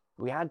to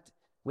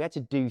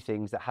do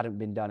things that hadn't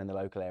been done in the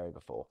local area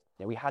before.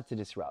 You know, we had to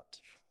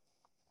disrupt.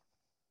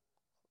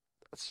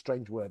 A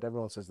strange word.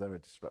 Everyone says they're a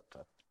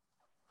disruptor.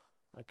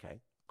 Okay,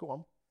 go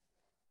on.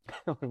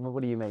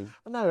 What do you mean?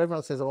 No,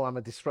 everyone says, "Oh, I'm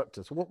a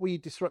disruptor." So, what were you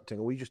disrupting,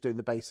 or were you just doing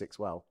the basics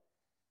well?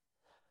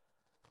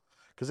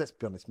 Because let's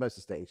be honest, most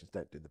estate agents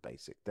don't do the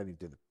basics. Don't even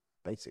do the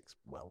basics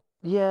well.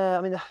 Yeah,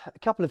 I mean, a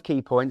couple of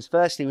key points.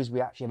 Firstly, was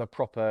we actually have a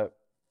proper,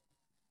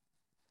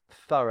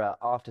 thorough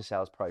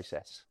after-sales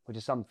process, which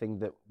is something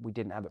that we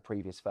didn't have at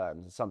previous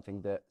firms, and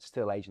something that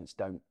still agents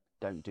don't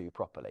do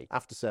properly.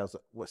 After sales,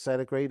 what, sale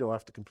agreed or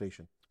after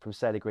completion? From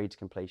sale agreed to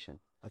completion.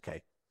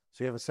 Okay,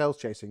 so you have a sales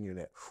chasing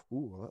unit.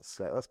 Ooh,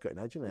 that's cutting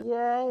edge, isn't it?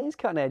 Yeah, it's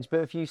cutting edge,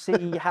 but if you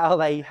see how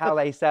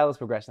they sales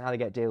progress and how they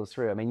get deals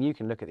through, I mean, you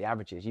can look at the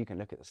averages, you can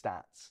look at the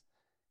stats.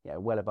 Yeah,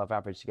 well above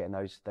average to getting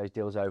those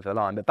deals over the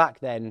line. But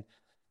back then,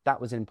 that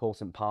was an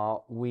important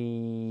part.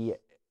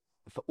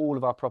 For all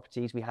of our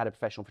properties, we had a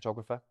professional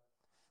photographer.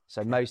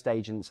 So most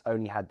agents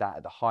only had that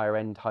at the higher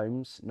end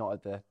homes, not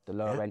at the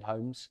lower end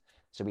homes.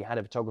 So we had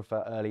a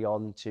photographer early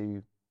on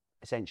to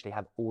essentially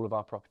have all of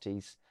our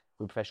properties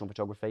with professional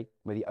photography.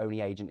 We're the only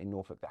agent in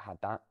Norfolk that had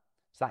that.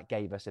 So that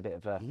gave us a bit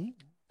of a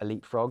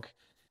leapfrog.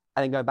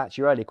 And then going back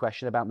to your earlier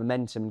question about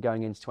momentum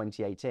going into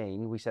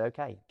 2018, we said,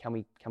 okay, can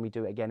we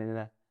do it again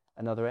in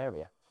another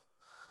area?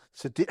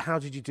 So how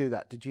did you do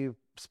that? Did you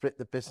split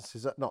the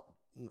businesses up? Not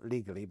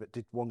legally, but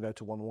did one go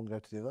to one go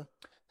to the other?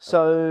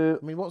 So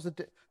I mean, what was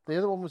the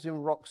other one was in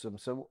Wroxham.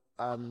 So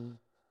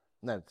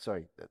no,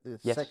 sorry, the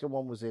Yes. second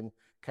one was in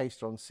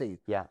Caister-on-Sea.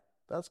 yeah,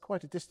 That's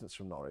quite a distance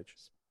from Norwich.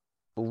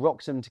 well,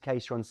 Wroxham to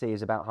Caister-on-Sea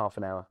is about half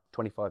an hour,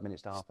 25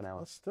 minutes to half an hour.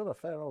 That's still a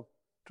fair old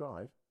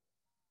drive.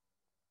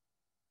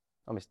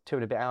 Almost 2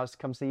 and a bit hours to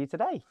come see you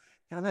today.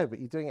 Yeah, I know, but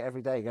you're doing it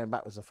every day, going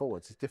backwards and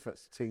forwards. There's a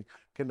difference between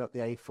getting up the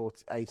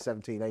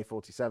A17,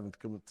 A47 to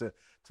come to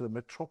the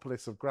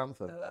metropolis of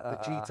Grantham, the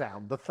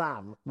G-Town, the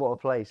Tham. What a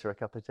place for a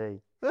cup of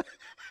tea.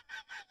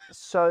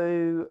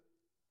 So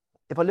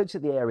if I looked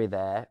at the area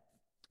there,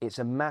 it's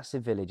a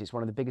massive village. It's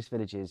one of the biggest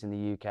villages in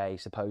the UK,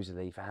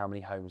 supposedly, for how many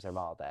homes there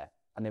are there.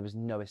 And there was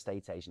no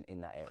estate agent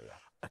in that area.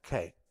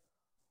 Okay.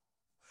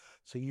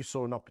 So you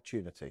saw an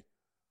opportunity.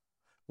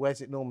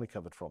 Where's it normally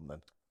covered from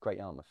then? Great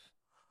Yarmouth,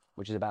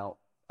 which is about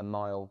a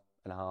mile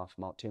and a half,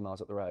 2 miles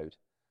up the road.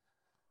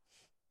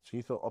 So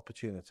you thought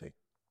opportunity.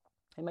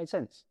 It made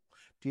sense.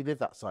 Do you live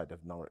that side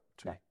of Norwich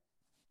too? No.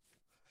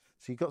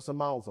 So you got some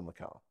miles on the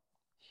car.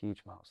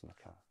 Huge miles in the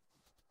car.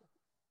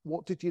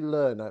 What did you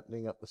learn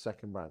opening up the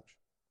second branch?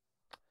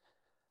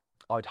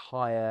 I would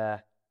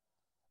hire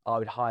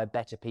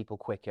better people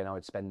quicker, and I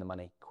would spend the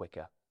money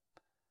quicker.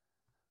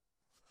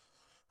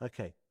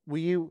 Okay. Were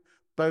you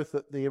both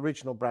at the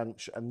original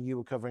branch and you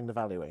were covering the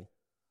valuing?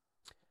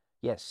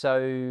 Yes,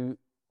 so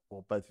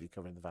Or both of you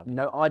covering the valuing?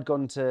 no, I'd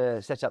gone to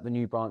set up the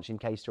new branch in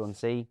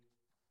Caister-on-Sea.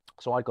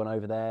 So I'd gone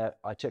over there.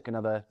 I took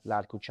another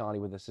lad called Charlie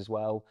with us as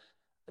well.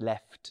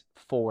 Left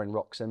 4 in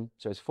Wroxham.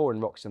 So it was 4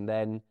 in Wroxham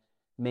then.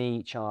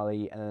 Me,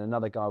 Charlie, and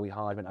another guy we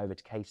hired went over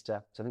to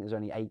Caister. So I think there's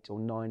only 8 or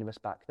 9 of us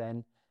back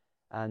then.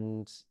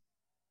 And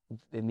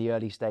in the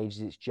early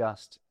stages, it's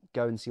just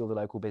go and see all the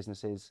local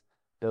businesses,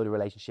 build a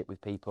relationship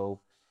with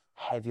people,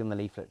 heavy on the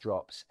leaflet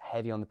drops,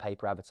 heavy on the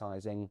paper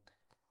advertising.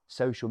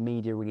 Social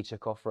media really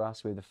took off for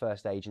us. We were the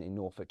first agent in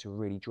Norfolk to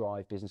really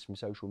drive business from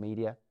social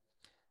media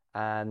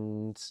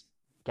and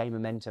gain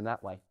momentum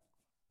that way.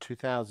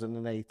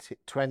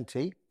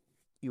 2020,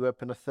 you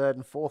open a 3rd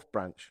and 4th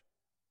branch.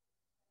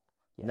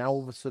 Yes. Now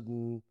all of a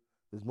sudden,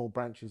 there's more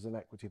branches than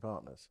equity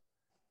partners.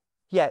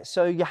 Yeah,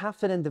 so you have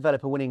to then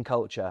develop a winning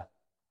culture.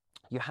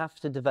 You have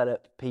to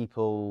develop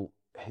people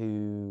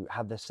who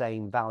have the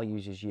same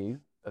values as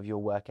you, of your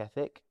work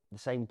ethic, the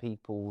same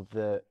people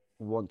that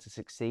want to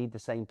succeed, the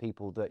same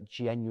people that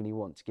genuinely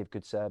want to give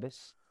good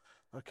service.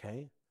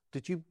 Okay.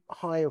 Did you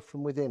hire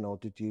from within, or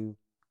did you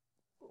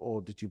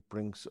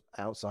bring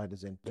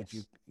outsiders in?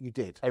 Yes. You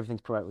did.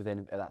 Everything's promoted within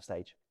at that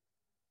stage.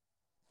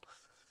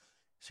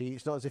 See,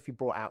 it's not as if you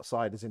brought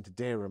outsiders into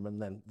Dereham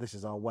and then this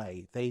is our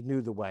way. They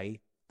knew the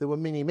way. There were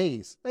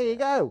mini-me's. There you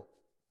go.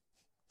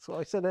 That's what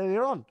I said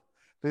earlier on.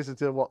 Listen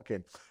to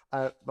Watkin.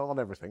 Not on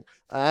everything.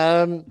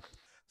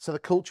 So the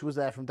culture was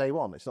there from day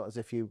one. It's not as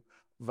if you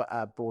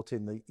brought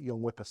in the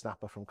young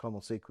whippersnapper from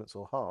Connell Sequence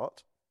or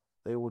Hart.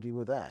 They already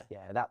were there.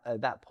 Yeah,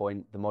 at that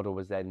point, the model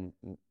was then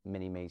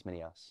mini-me's,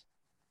 mini-us.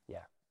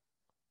 Yeah.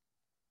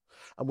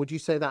 And would you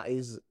say that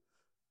is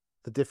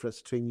the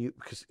difference between you?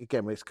 Because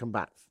again, when it's come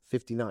back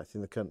 59th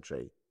in the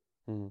country,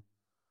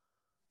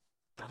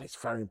 that is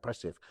very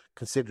impressive,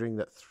 considering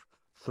that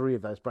 3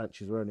 of those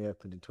branches were only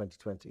opened in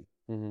 2020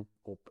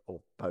 or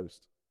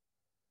post.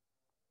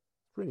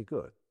 Really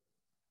good.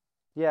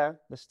 Yeah,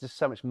 there's just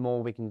so much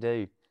more we can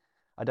do.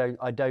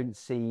 I don't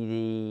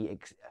see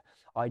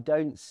I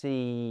don't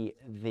see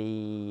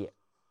the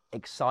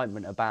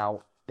excitement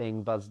about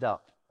being buzzed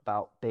up,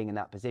 about being in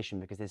that position,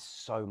 because there's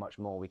so much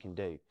more we can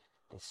do.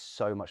 There's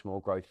so much more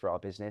growth for our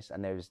business,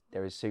 and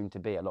there is soon to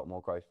be a lot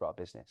more growth for our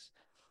business.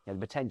 You know,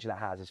 the potential it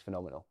has is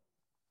phenomenal.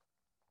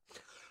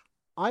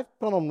 I've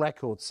gone on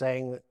record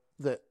saying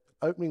that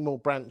opening more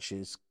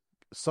branches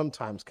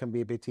sometimes can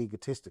be a bit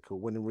egotistical,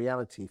 when in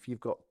reality, if you've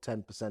got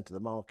 10% of the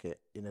market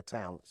in a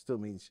town, it still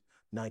means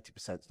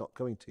 90% is not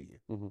coming to you.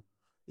 Mm-hmm.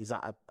 Is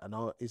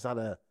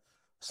that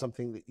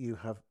something that you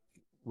have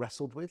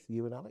wrestled with,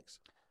 you and Alex?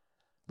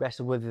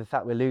 Wrestled with the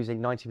fact we're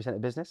losing 90%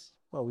 of business?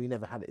 Well, we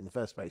never had it in the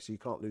first place, so you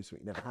can't lose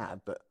what you never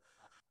had. But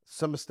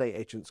some estate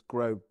agents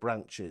grow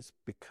branches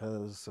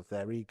because of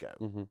their ego.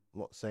 Mm-hmm. I'm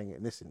not saying it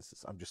in this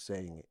instance, I'm just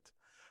saying it.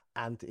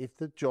 And if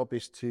the job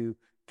is to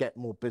get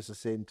more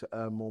business in, to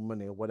earn more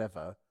money or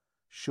whatever,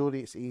 surely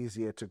it's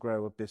easier to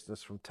grow a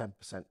business from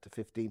 10% to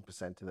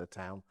 15% in a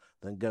town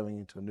than going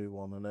into a new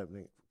one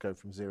and go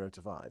from 0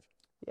 to 5.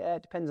 Yeah,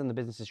 it depends on the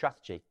business's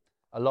strategy.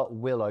 A lot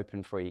will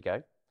open for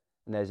ego.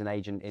 And there's an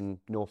agent in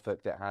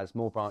Norfolk that has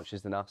more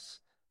branches than us,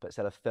 but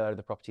sell a third of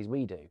the properties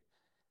we do.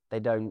 They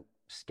don't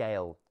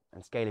scale,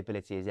 and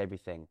scalability is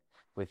everything,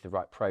 with the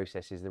right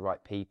processes, the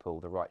right people,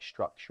 the right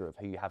structure of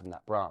who you have in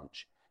that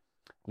branch.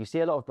 You see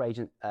a lot of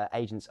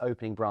agents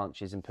opening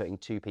branches and putting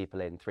 2 people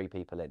in, 3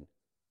 people in.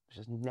 It's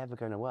just never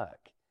going to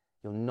work.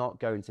 You're not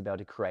going to be able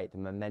to create the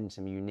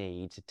momentum you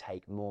need to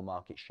take more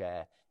market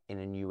share in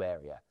a new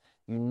area.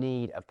 You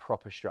need a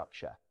proper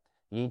structure.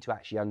 You need to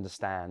actually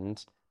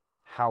understand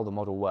how the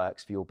model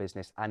works for your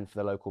business and for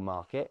the local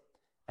market,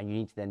 and you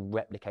need to then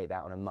replicate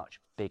that on a much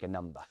bigger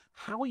number.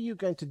 How are you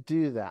going to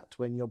do that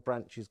when your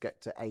branches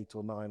get to 8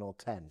 or 9 or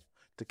 10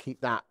 to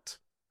keep that?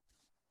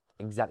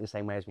 Exactly the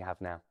same way as we have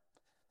now.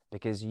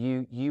 Because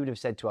you would have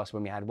said to us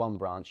when we had 1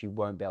 branch, you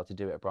won't be able to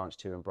do it at branch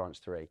 2 and branch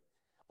 3.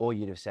 Or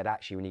you'd have said,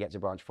 actually, when you get to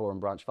branch 4 and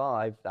branch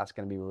 5, that's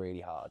going to be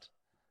really hard.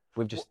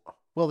 We've just...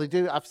 Well, they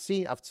do. I've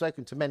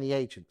spoken to many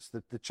agents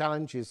that the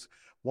challenge is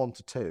 1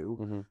 to 2,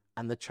 mm-hmm.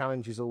 and the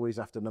challenge is always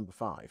after number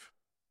 5,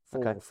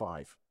 4 or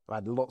 5. I've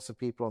had lots of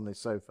people on this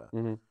sofa.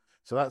 Mm-hmm.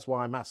 So that's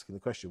why I'm asking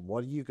the question,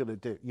 what are you going to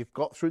do? You've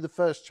got through the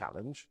first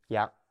challenge,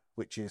 yeah,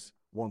 which is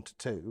 1 to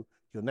 2.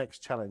 Your next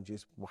challenge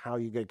is how are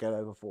you going to get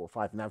over 4 or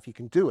 5? Now, if you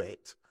can do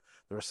it,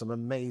 there are some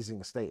amazing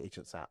estate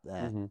agents out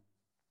there. Mm-hmm.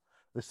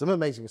 There's some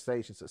amazing estate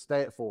agents that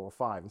stay at 4 or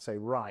 5 and say,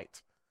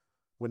 right,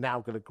 we're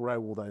now going to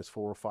grow all those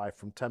 4 or 5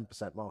 from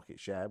 10% market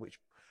share, which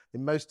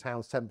in most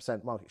towns,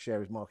 10% market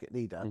share is market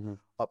leader, mm-hmm.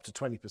 up to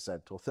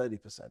 20% or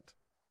 30%.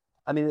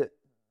 I mean,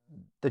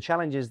 the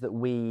challenges that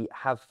we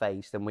have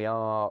faced and we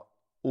are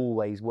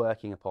always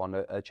working upon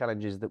are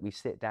challenges that we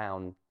sit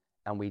down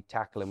and we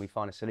tackle and we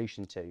find a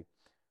solution to.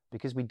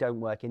 Because we don't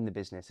work in the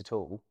business at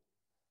all,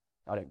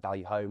 I don't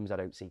value homes, I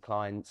don't see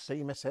clients. So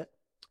you miss it?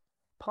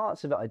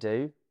 Parts of it I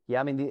do. Yeah,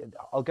 I mean,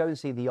 I'll go and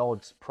see the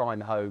odd prime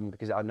home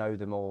because I know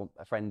them or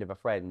a friend of a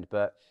friend.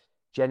 But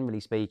generally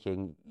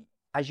speaking,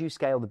 as you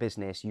scale the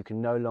business, you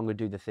can no longer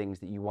do the things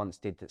that you once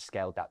did that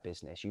scaled that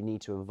business. You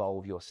need to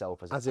evolve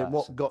yourself as a person. As in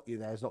what got you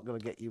there is not going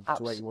to get you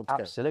to where you want to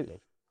go.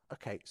 Absolutely.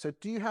 Okay, so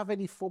do you have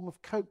any form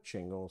of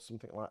coaching or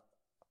something like...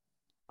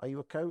 Are you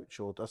a coach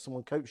or does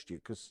someone coach you?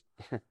 Because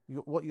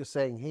what you're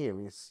saying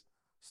here is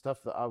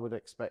stuff that I would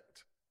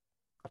expect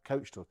a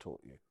coach to have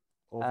taught you,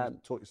 or have you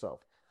taught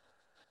yourself?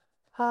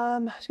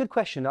 It's a good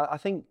question. I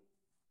think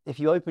if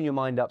you open your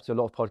mind up to a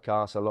lot of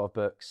podcasts, a lot of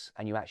books,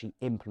 and you actually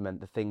implement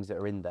the things that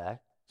are in there.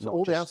 So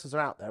all the answers are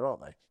out there,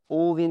 aren't they?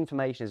 All the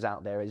information is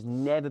out there. It's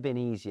never been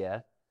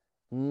easier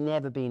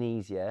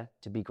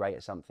to be great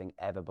at something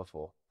ever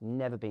before.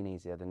 Never been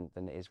easier than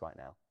it is right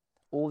now.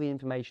 All the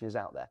information is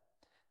out there.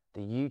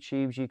 The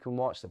YouTubes you can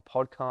watch, the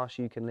podcasts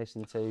you can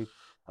listen to.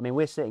 I mean,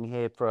 we're sitting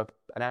here for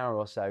an hour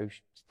or so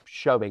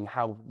showing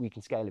how we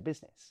can scale a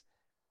business.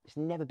 It's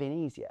never been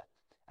easier.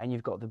 And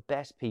you've got the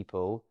best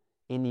people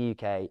in the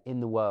UK,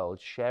 in the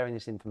world, sharing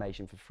this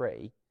information for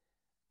free,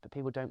 but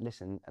people don't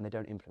listen and they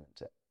don't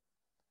implement it.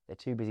 They're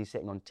too busy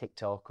sitting on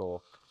TikTok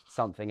or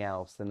something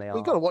else than they are.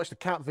 You've got to watch the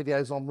cat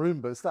videos on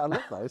Roombas. I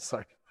love those.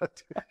 Sorry.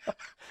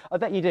 I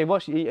bet you do. Are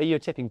you a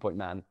tipping point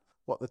man?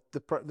 What, the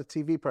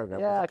TV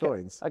program? Yeah, with the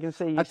coins. I can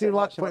see you. I do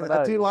like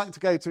to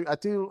go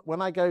to.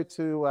 When I go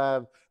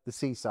to the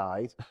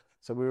seaside.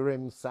 So we were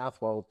in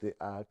Southwold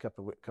a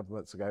couple of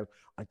months ago.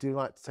 I do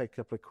like to take a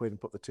couple of quid and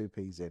put the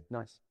 2p's in.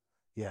 Nice.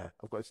 Yeah,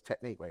 I've got this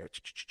technique where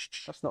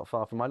that's not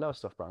far from my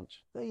Lowestoft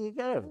branch. There you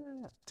go.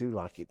 Yeah. Do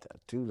like it.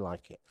 Do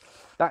like it.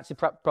 That's the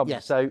problem.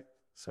 Yes. So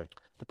Sorry.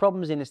 The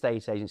problems in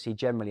estate agency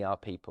generally are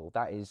people.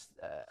 That is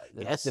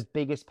the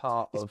biggest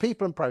part it's of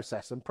people and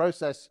process. And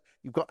process,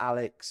 you've got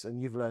Alex,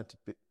 and you've learned to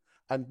be,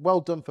 and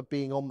well done for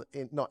being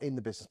not in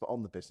the business, but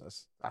on the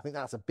business. I think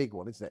that's a big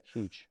one, isn't it?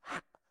 Huge.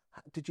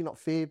 Did you not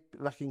fear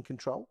lacking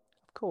control?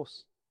 Of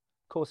course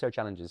there are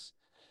challenges.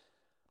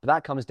 But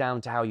that comes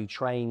down to how you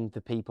train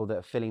the people that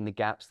are filling the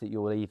gaps that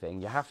you're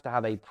leaving. You have to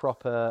have a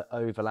proper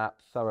overlap,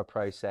 thorough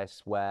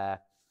process where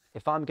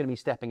if I'm going to be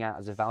stepping out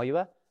as a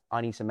valuer, I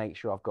need to make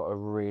sure I've got a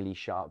really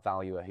sharp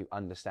valuer who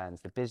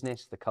understands the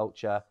business, the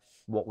culture,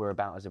 what we're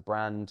about as a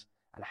brand,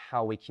 and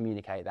how we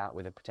communicate that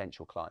with a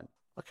potential client.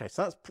 Okay,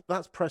 so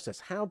that's process.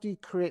 How do you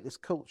create this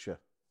culture?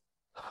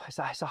 It's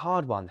a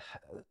hard one,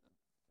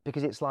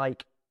 because it's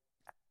like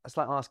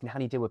asking how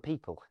do you deal with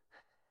people.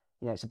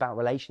 It's about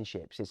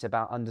relationships. It's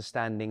about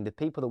understanding the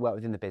people that work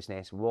within the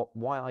business.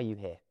 Why are you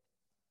here?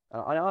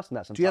 I ask them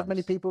that sometimes. Do you have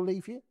many people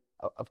leave you?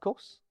 Of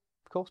course,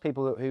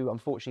 people who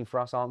unfortunately for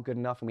us aren't good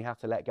enough and we have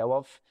to let go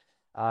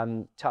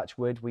of. Touch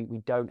wood, we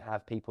don't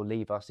have people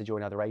leave us to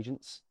join other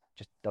agents.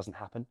 Just doesn't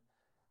happen.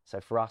 So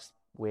for us,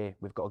 we've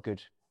got a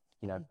good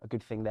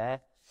thing there.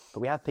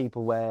 But we have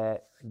people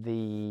where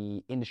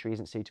the industry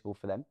isn't suitable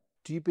for them.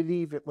 Do you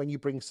believe that when you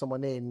bring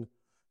someone in,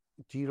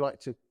 do you like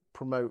to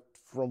promote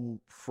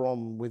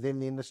from within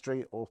the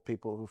industry or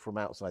people who are from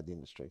outside the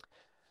industry?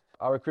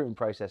 Our recruitment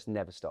process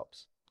never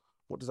stops.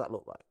 What does that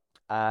look like?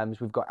 So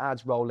we've got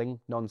ads rolling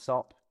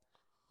non-stop.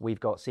 We've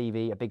got a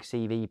big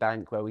CV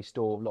bank where we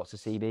store lots of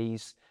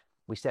CVs.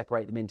 We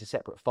separate them into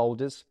separate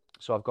folders.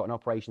 So I've got an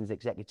operations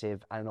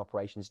executive and an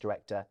operations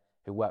director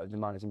who work with the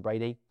Minors and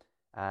Brady,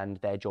 and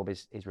their job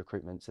is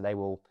recruitment. So they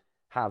will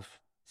have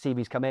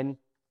CVs come in,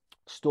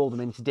 store them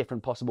into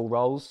different possible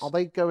roles. Are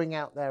they going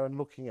out there and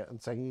looking at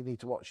and saying, you need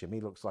to watch him, he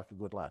looks like a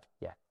good lad?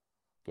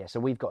 Yeah, so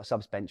we've got a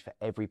subs bench for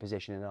every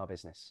position in our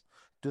business.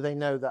 Do they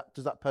know that?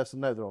 Does that person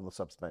know they're on the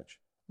subs bench?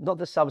 Not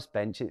the subs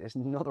bench, it's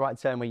not the right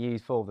term we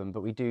use for them,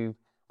 but we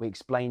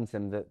explain to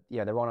them that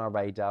they're on our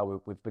radar,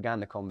 we've begun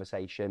the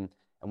conversation,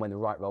 and when the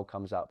right role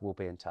comes up, we'll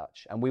be in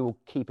touch. And we will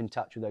keep in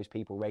touch with those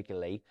people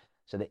regularly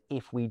so that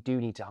if we do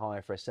need to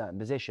hire for a certain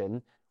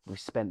position, we've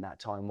spent that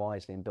time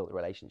wisely and built a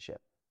relationship.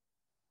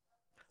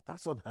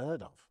 That's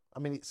unheard of. I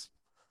mean, it's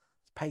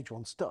page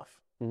one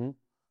stuff. Mm-hmm.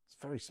 It's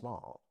very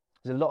smart.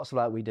 There's lots of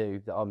that we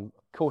do that I'm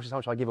cautious how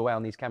much I give away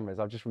on these cameras.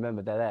 I've just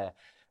remembered they're there.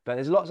 But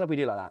there's lots of stuff we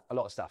do like that, a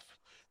lot of stuff.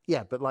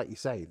 Yeah, but like you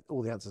say,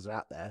 all the answers are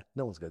out there.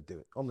 No one's going to do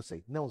it.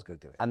 Honestly, no one's going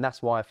to do it. And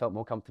that's why I felt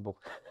more comfortable,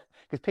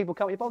 because people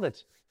can't be bothered.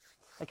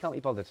 They can't be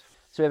bothered.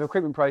 So we have a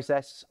recruitment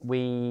process.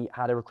 We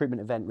had a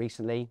recruitment event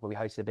recently where we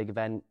hosted a big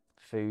event,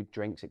 food,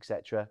 drinks,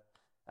 etc.,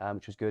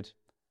 which was good.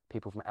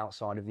 People from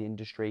outside of the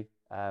industry.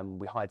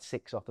 We hired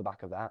 6 off the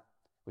back of that,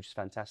 which is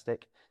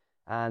fantastic.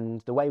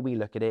 And the way we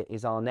look at it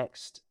is our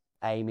next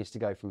aim is to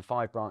go from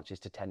 5 branches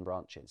to 10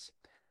 branches.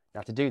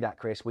 Now, to do that,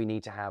 Chris, we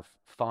need to have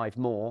 5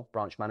 more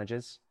branch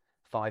managers,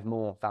 5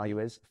 more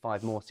valuers,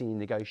 5 more senior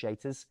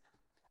negotiators.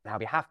 And how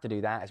we have to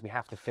do that is we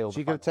have to fill. So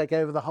you're going to take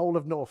over the whole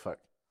of Norfolk?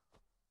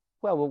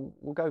 Well,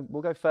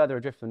 we'll go further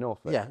adrift from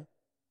Norfolk. Yeah.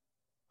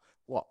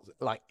 What,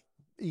 like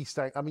East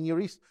Anglian? I mean,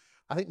 you're East.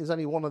 I think there's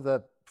only one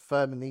other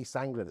firm in East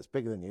Anglia that's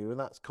bigger than you, and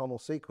that's Connell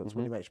Sequence,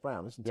 William H.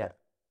 Brown, isn't it?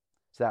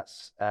 So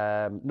that's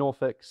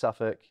Norfolk,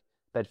 Suffolk,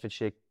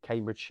 Bedfordshire,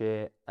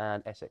 Cambridgeshire,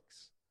 and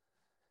Essex.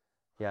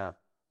 Yeah.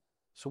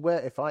 So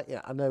where,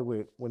 I know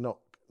we're not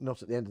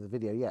at the end of the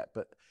video yet,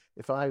 but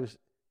if I was,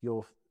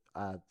 you're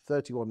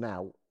 31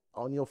 now,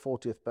 on your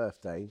 40th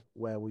birthday,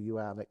 where will you,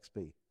 Alex,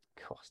 be?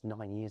 Gosh,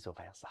 9 years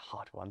away. That's a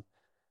hard one.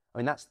 I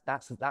mean,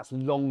 that's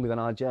longer than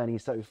our journey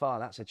so far.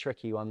 That's a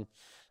tricky one.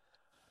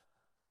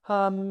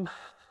 I mean,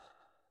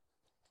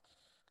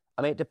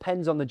 it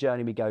depends on the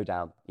journey we go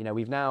down.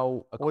 We've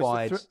now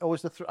acquired.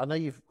 I know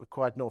you've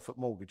acquired Norfolk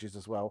Mortgages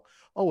as well.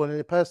 Oh, and in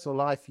your personal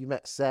life, you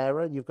met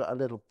Sarah, and you've got a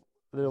little.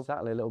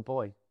 Exactly, a little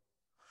boy.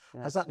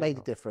 Yeah, has that made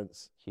a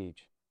difference?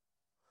 Huge.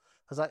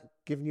 Has that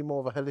given you more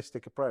of a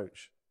holistic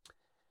approach?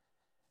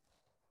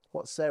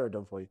 What's Sarah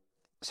done for you?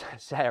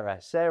 Sarah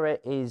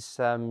is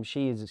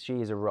she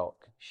is a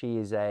rock. She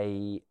has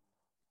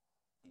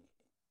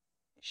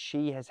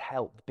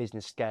helped the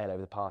business scale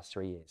over the past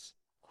 3 years.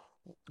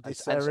 Is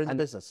Sarah in the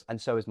business? And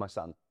so is my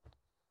son.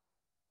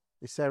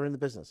 Is Sarah in the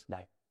business? No.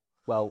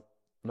 Well,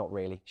 not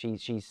really.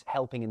 She's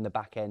helping in the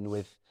back end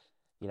with,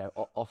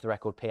 off the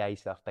record PA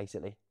stuff,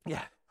 basically.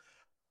 Yeah.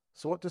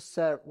 So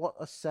what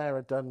has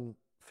Sarah done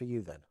for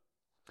you then?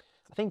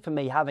 I think for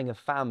me, having a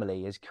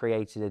family has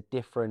created a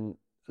different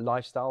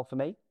lifestyle for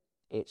me.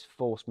 It's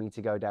forced me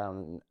to go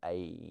down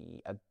a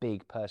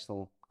big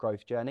personal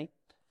growth journey,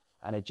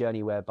 and a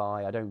journey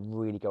whereby I don't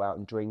really go out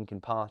and drink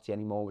and party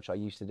anymore, which I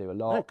used to do a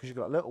lot. No, because you've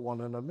got a little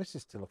one and a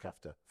missus to look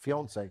after.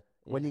 Fiance. Yeah.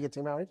 When are you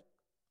getting married?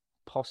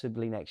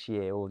 Possibly next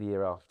year or the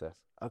year after.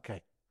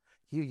 Okay.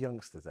 You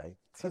youngsters, eh?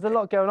 There's a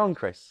lot going on,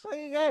 Chris.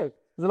 There you go.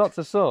 There's a lot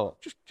to sort.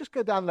 Just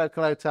go down to a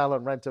local hotel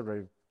and rent a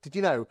room. Did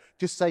you know?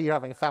 Just say you're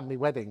having a family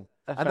wedding.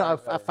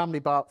 A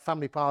family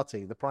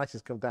party. The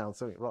prices come down,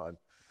 something rotten.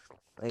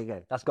 There you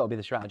go. That's got to be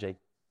the strategy.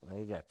 There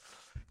you go.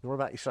 What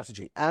about your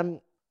strategy?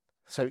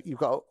 So you've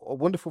got a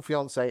wonderful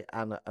fiance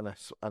and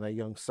a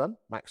young son,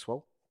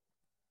 Maxwell.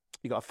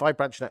 You've got a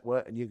 5-branch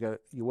network, and you're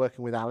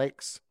working with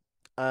Alex,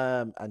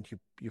 and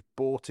you've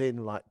bought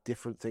in like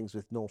different things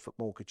with Norfolk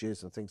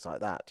Mortgages and things like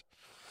that.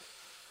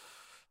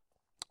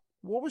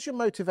 What was your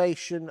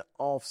motivation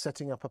of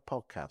setting up a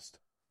podcast?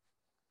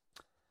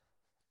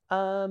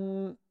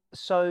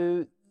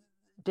 So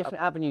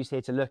different avenues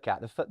here to look at.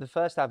 The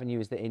first avenue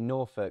is that in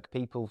Norfolk,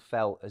 people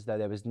felt as though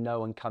there was no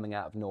one coming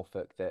out of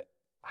Norfolk that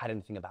had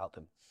anything about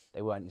them.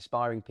 They weren't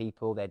inspiring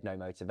people. They had no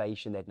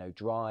motivation. They had no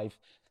drive.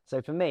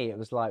 So for me, it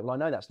was like, well, I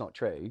know that's not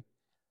true.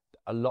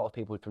 a lot of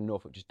people from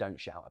Norfolk just don't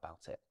shout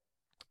about it.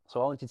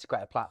 So I wanted to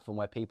create a platform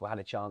where people had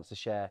a chance to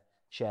share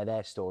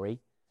their story,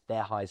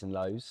 their highs and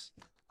lows.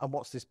 And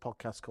what's this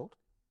podcast called?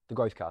 The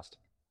Growthcast.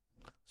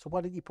 So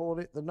why did you call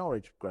it the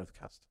Norwich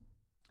Growthcast?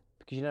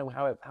 Because you know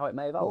how it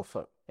may evolve.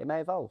 Norfolk. It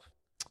may evolve.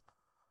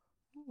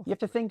 You have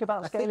to think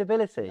about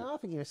scalability. I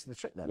think you're missing the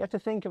trick there. You have to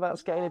think about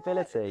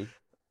scalability.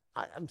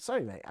 I'm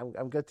sorry, mate. I'm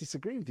going to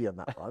disagree with you on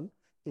that one.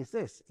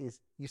 Is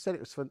you said it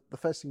was for the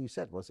first thing you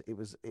said was it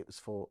was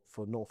for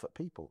Norfolk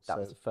people. That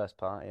was the first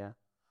part, yeah.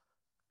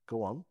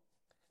 Go on.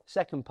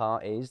 Second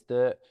part is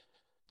that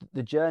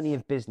the journey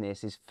of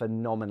business is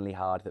phenomenally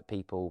hard that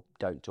people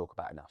don't talk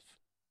about enough.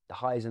 The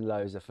highs and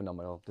lows are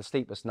phenomenal. The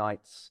sleepless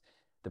nights,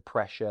 the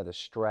pressure, the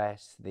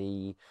stress,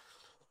 the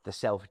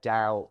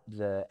self-doubt,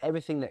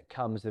 everything that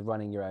comes with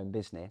running your own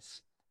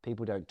business,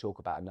 people don't talk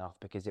about enough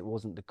because it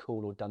wasn't the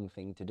cool or done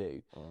thing to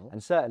do.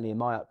 And certainly in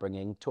my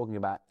upbringing, talking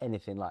about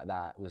anything like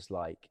that was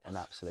like an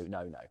absolute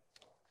no-no.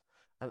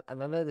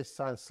 And I know this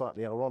sounds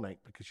slightly ironic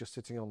because you're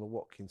sitting on the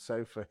Watkins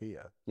sofa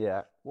here.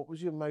 Yeah. What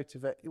was your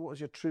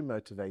true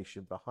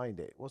motivation behind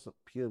it? It wasn't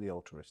purely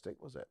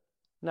altruistic, was it?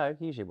 No,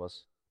 usually it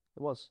was.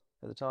 It was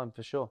at the time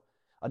for sure.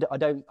 I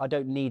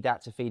don't need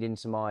that to feed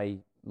into my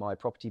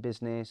property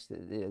business.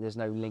 There's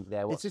no link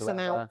there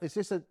whatsoever.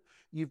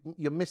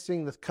 You're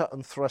missing the cut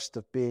and thrust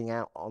of being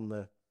out on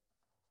the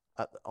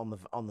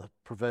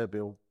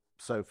proverbial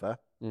sofa.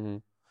 Mm-hmm.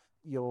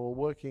 You're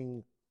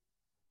working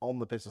on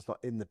the business, not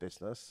in the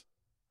business.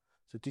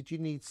 So did you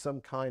need some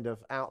kind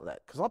of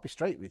outlet? Because I'll be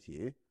straight with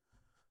you.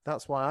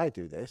 That's why I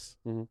do this.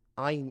 Mm-hmm.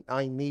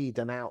 I need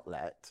an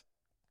outlet.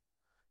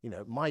 You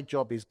know, my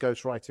job is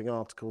ghostwriting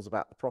articles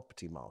about the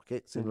property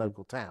markets in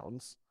local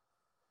towns.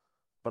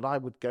 But I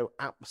would go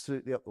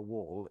absolutely up the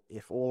wall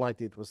if all I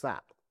did was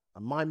that.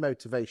 And my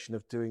motivation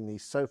of doing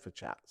these sofa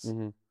chats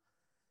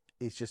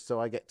is just so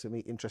I get to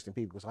meet interesting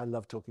people because I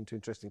love talking to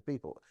interesting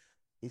people.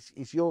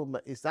 Is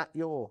that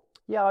your?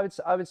 Yeah,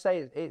 I would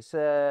say it's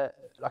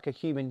like a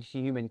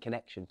human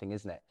connection thing,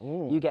 isn't it?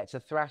 You get to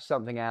thrash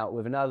something out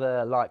with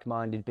another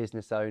like-minded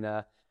business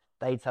owner.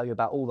 They tell you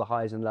about all the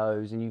highs and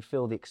lows, and you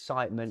feel the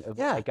excitement of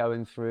what they're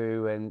going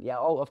through. And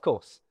of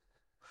course.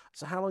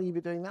 So how long have you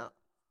been doing that?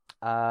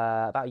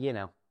 About a year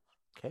now.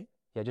 Okay.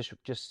 Yeah,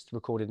 just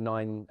recorded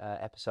 9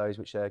 episodes,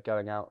 which are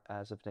going out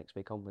as of next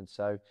week onwards.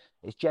 So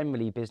it's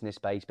generally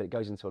business-based, but it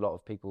goes into a lot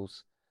of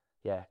people's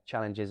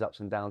challenges, ups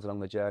and downs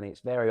along the journey.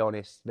 It's very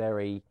honest,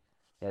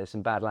 there's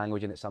some bad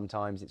language in it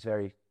sometimes. It's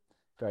very,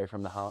 very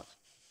from the heart.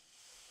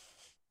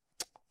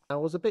 I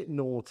was a bit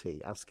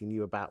naughty asking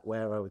you about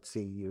where I would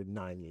see you in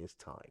 9 years'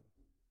 time.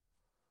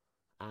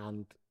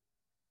 And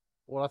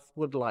what I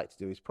would like to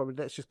do is probably,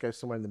 let's just go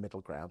somewhere in the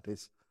middle ground,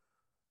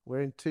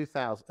 we're in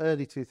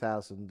early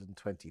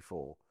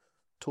 2024.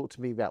 Talk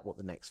to me about what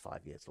the next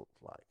 5 years look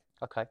like.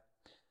 Okay.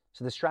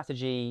 So the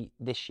strategy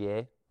this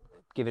year,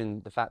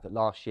 given the fact that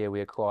last year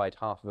we acquired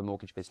half of a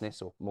mortgage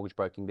business or mortgage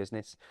broking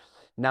business,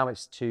 now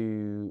it's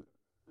to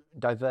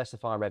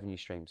diversify our revenue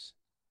streams.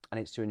 And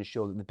it's to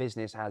ensure that the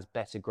business has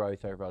better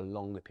growth over a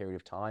longer period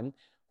of time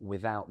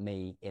without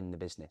me in the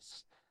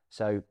business.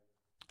 So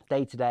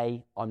day to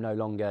day, I'm no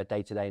longer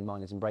day to day in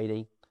Minors and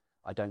Brady.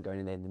 I don't go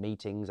in there in the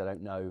meetings. I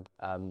don't know,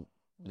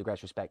 with the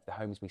greatest respect, the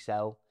homes we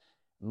sell.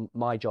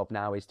 My job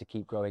now is to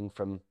keep growing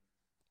from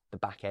the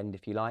back end,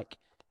 if you like,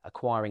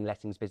 acquiring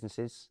lettings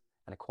businesses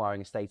and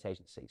acquiring estate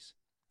agencies.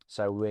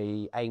 So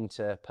we aim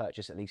to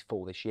purchase at least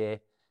 4 this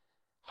year.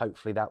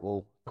 Hopefully that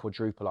will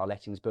quadruple our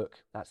lettings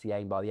book. That's the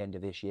aim by the end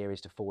of this year,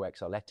 is to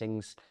 4x our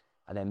lettings.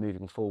 And then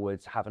moving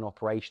forwards, have an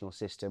operational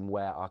system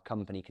where our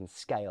company can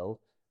scale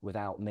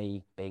without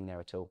me being there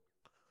at all.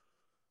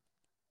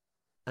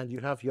 And you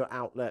have your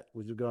outlet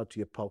with regard to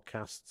your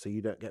podcast so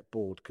you don't get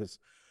bored, because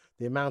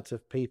the amount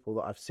of people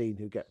that I've seen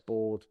who get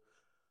bored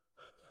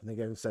and they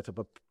go and set up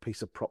a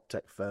piece of prop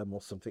tech firm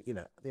or something, you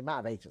know, the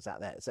amount of agents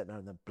out there sitting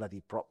on the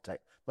bloody prop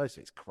tech, most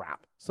of it's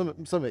crap. Some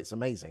of it's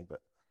amazing,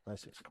 but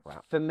most of it's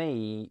crap. For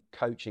me,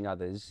 coaching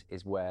others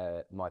is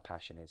where my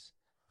passion is.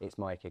 It's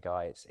my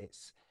ikigai.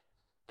 It's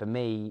for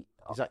me.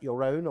 Is that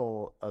your own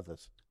or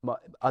others? My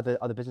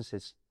other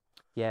businesses.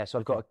 Yeah, so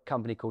I've got a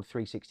company called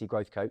 360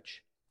 Growth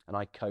Coach, and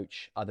I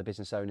coach other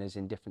business owners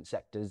in different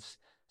sectors,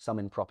 some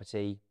in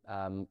property,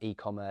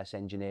 e-commerce,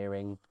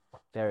 engineering,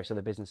 various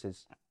other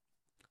businesses.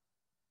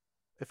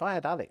 If I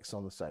had Alex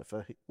on the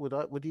sofa,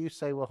 would you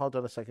say, well, hold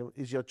on a second,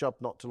 is your job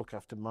not to look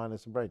after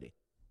Minors and Brady?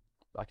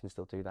 I can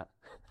still do that.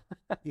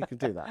 You can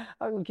do that?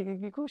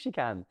 Of course you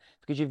can,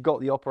 because you've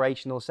got the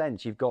operational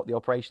sense. You've got the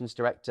operations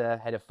director,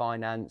 head of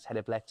finance, head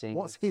of letting.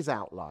 What's his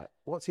outlet?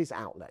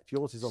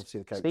 Yours is obviously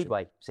the coaching.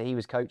 Speedway. So he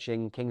was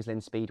coaching Kings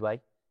Lynn Speedway.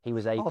 He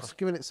was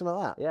giving it some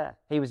of that. Yeah,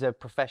 he was a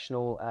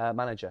professional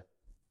manager.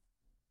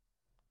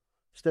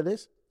 Still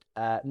is?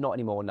 Not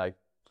anymore, no,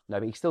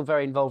 but he's still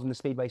very involved in the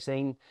Speedway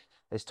scene.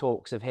 There's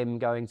talks of him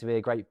going to be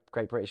a great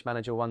British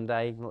manager one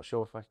day. I'm not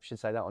sure if I should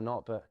say that or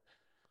not, but.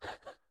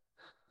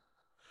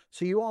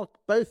 So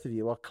both of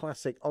you are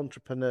classic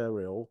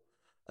entrepreneurial,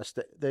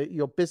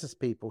 you're business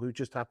people who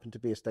just happen to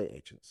be estate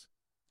agents.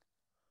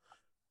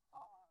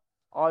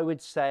 I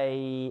would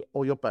say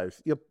or you're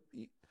both?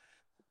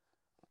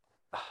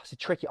 it's a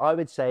tricky. I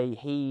would say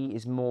he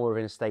is more of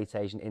an estate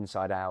agent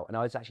inside out, and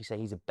I would actually say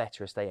he's a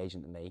better estate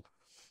agent than me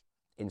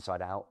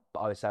inside out.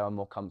 But I would say I'm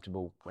more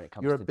comfortable when it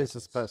comes You're a to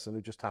business person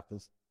who just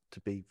happens to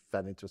be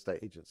fed into a state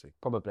agency.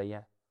 Probably,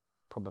 yeah,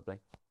 probably.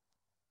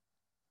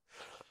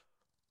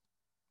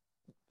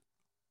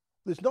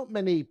 There's not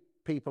many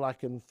people I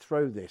can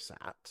throw this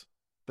at,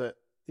 but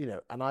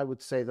and I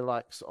would say the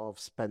likes of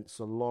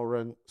Spencer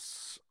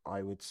Lawrence.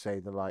 I would say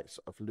the likes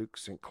of Luke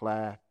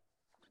Sinclair.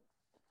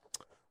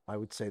 I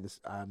would say this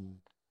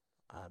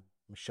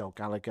Michelle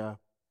Gallagher.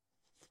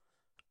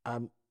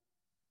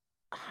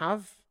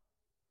 Have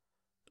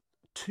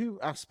two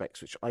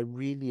aspects which I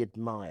really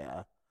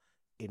admire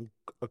in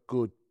a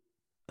good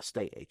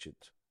estate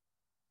agent,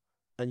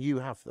 and you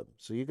have them.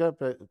 So you're going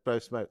to blow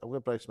smoke. I'm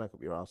going to blow smoke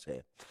up your ass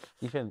here.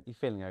 You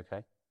feeling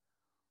okay?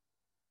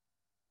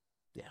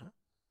 Yeah.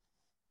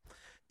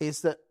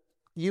 Is that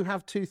you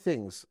have two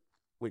things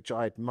which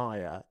I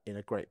admire in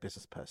a great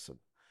business person.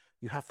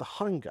 You have the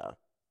hunger,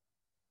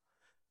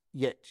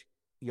 yet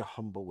you're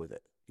humble with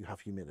it. You have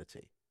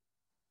humility.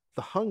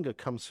 The hunger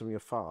comes from your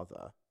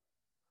father.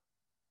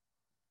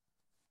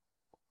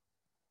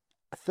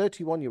 A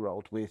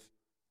 31-year-old with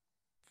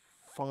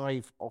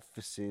 5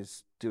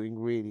 offices doing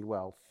really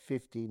well,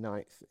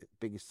 59th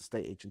biggest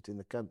estate agent in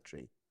the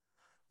country.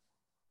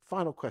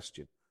 Final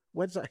question.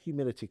 Where does that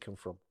humility come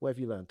from? Where have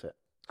you learnt it?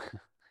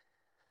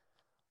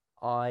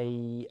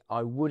 I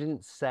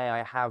wouldn't say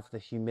I have the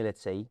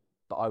humility,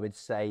 but I would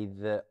say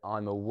that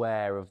I'm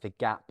aware of the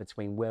gap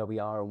between where we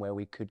are and where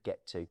we could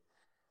get to.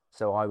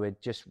 So I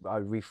would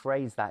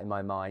rephrase that in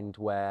my mind,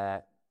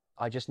 where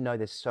I just know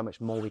there's so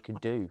much more we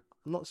could do.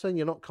 I'm not saying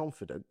you're not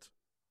confident,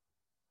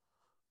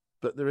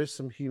 but there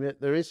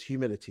is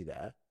humility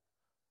there.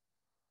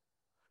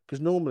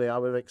 Because normally I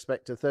would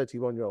expect a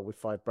 31-year-old with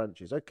 5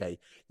 branches. Okay,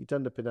 you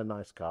turned up in a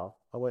nice car.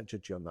 I won't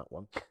judge you on that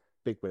one.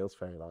 Big wheels,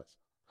 fairy lights.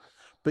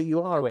 But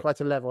you are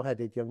quite a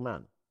level-headed young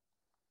man.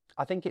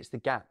 I think it's the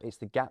gap. It's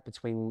the gap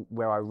between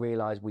where I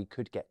realise we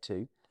could get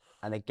to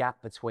and the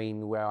gap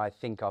between where I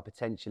think our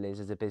potential is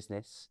as a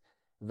business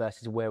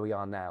versus where we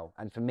are now.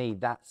 And for me,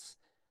 that's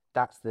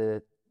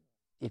the,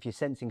 if you're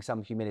sensing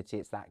some humility,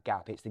 it's that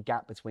gap. It's the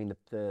gap between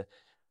the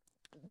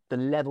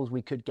levels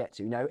we could get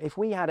to. If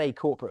we had a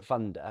corporate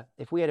funder,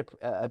 if we had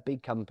a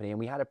big company and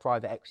we had a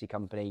private equity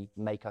company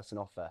make us an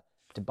offer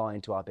to buy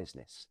into our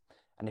business,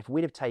 and if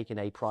we'd have taken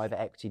a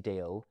private equity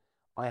deal,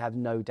 I have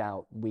no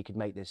doubt we could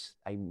make this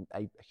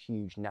a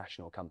huge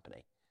national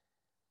company.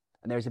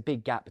 And there is a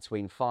big gap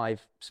between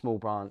 5 small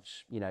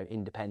branch,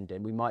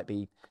 independent. We might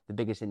be the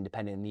biggest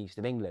independent in the East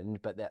of England,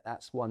 but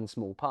that's one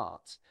small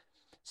part.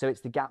 So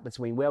it's the gap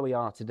between where we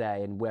are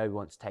today and where we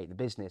want to take the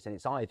business. And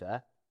it's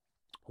either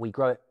we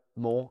grow it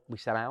more, we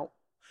sell out.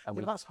 And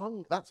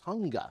that's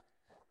hunger.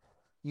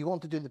 You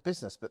want to do the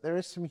business, but there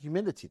is some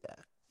humility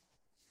there.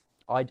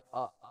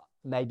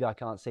 Maybe I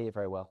can't see it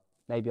very well.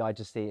 Maybe I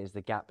just see it as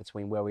the gap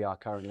between where we are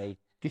currently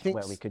and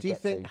where we could get to. Do you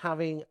think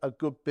having a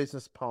good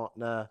business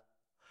partner,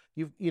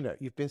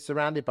 you've been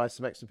surrounded by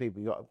some excellent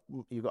people.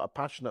 You've got a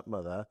passionate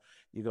mother,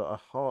 you've got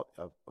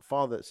a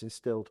father that's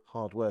instilled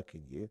hard work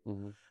in you,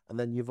 and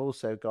then you've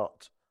also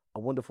got a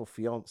wonderful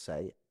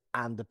fiance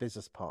and a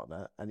business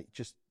partner, and it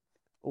just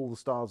all the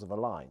stars have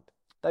aligned.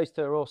 Those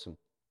two are awesome.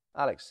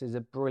 Alex is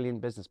a brilliant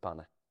business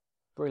partner.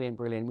 Brilliant.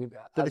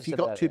 But if you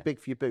got too big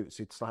for your boots,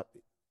 he'd slap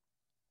you.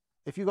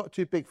 If you got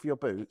too big for your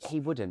boots,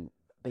 he wouldn't.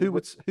 Who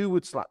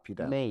would slap you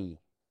down? Me.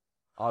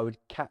 I would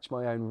catch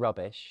my own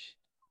rubbish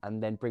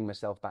and then bring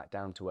myself back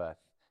down to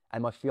earth.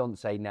 And my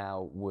fiance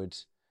now would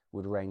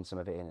rein some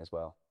of it in as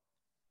well.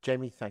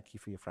 Jamie, thank you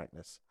for your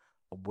frankness.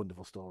 A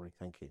wonderful story.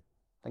 Thank you.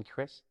 Thank you,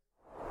 Chris.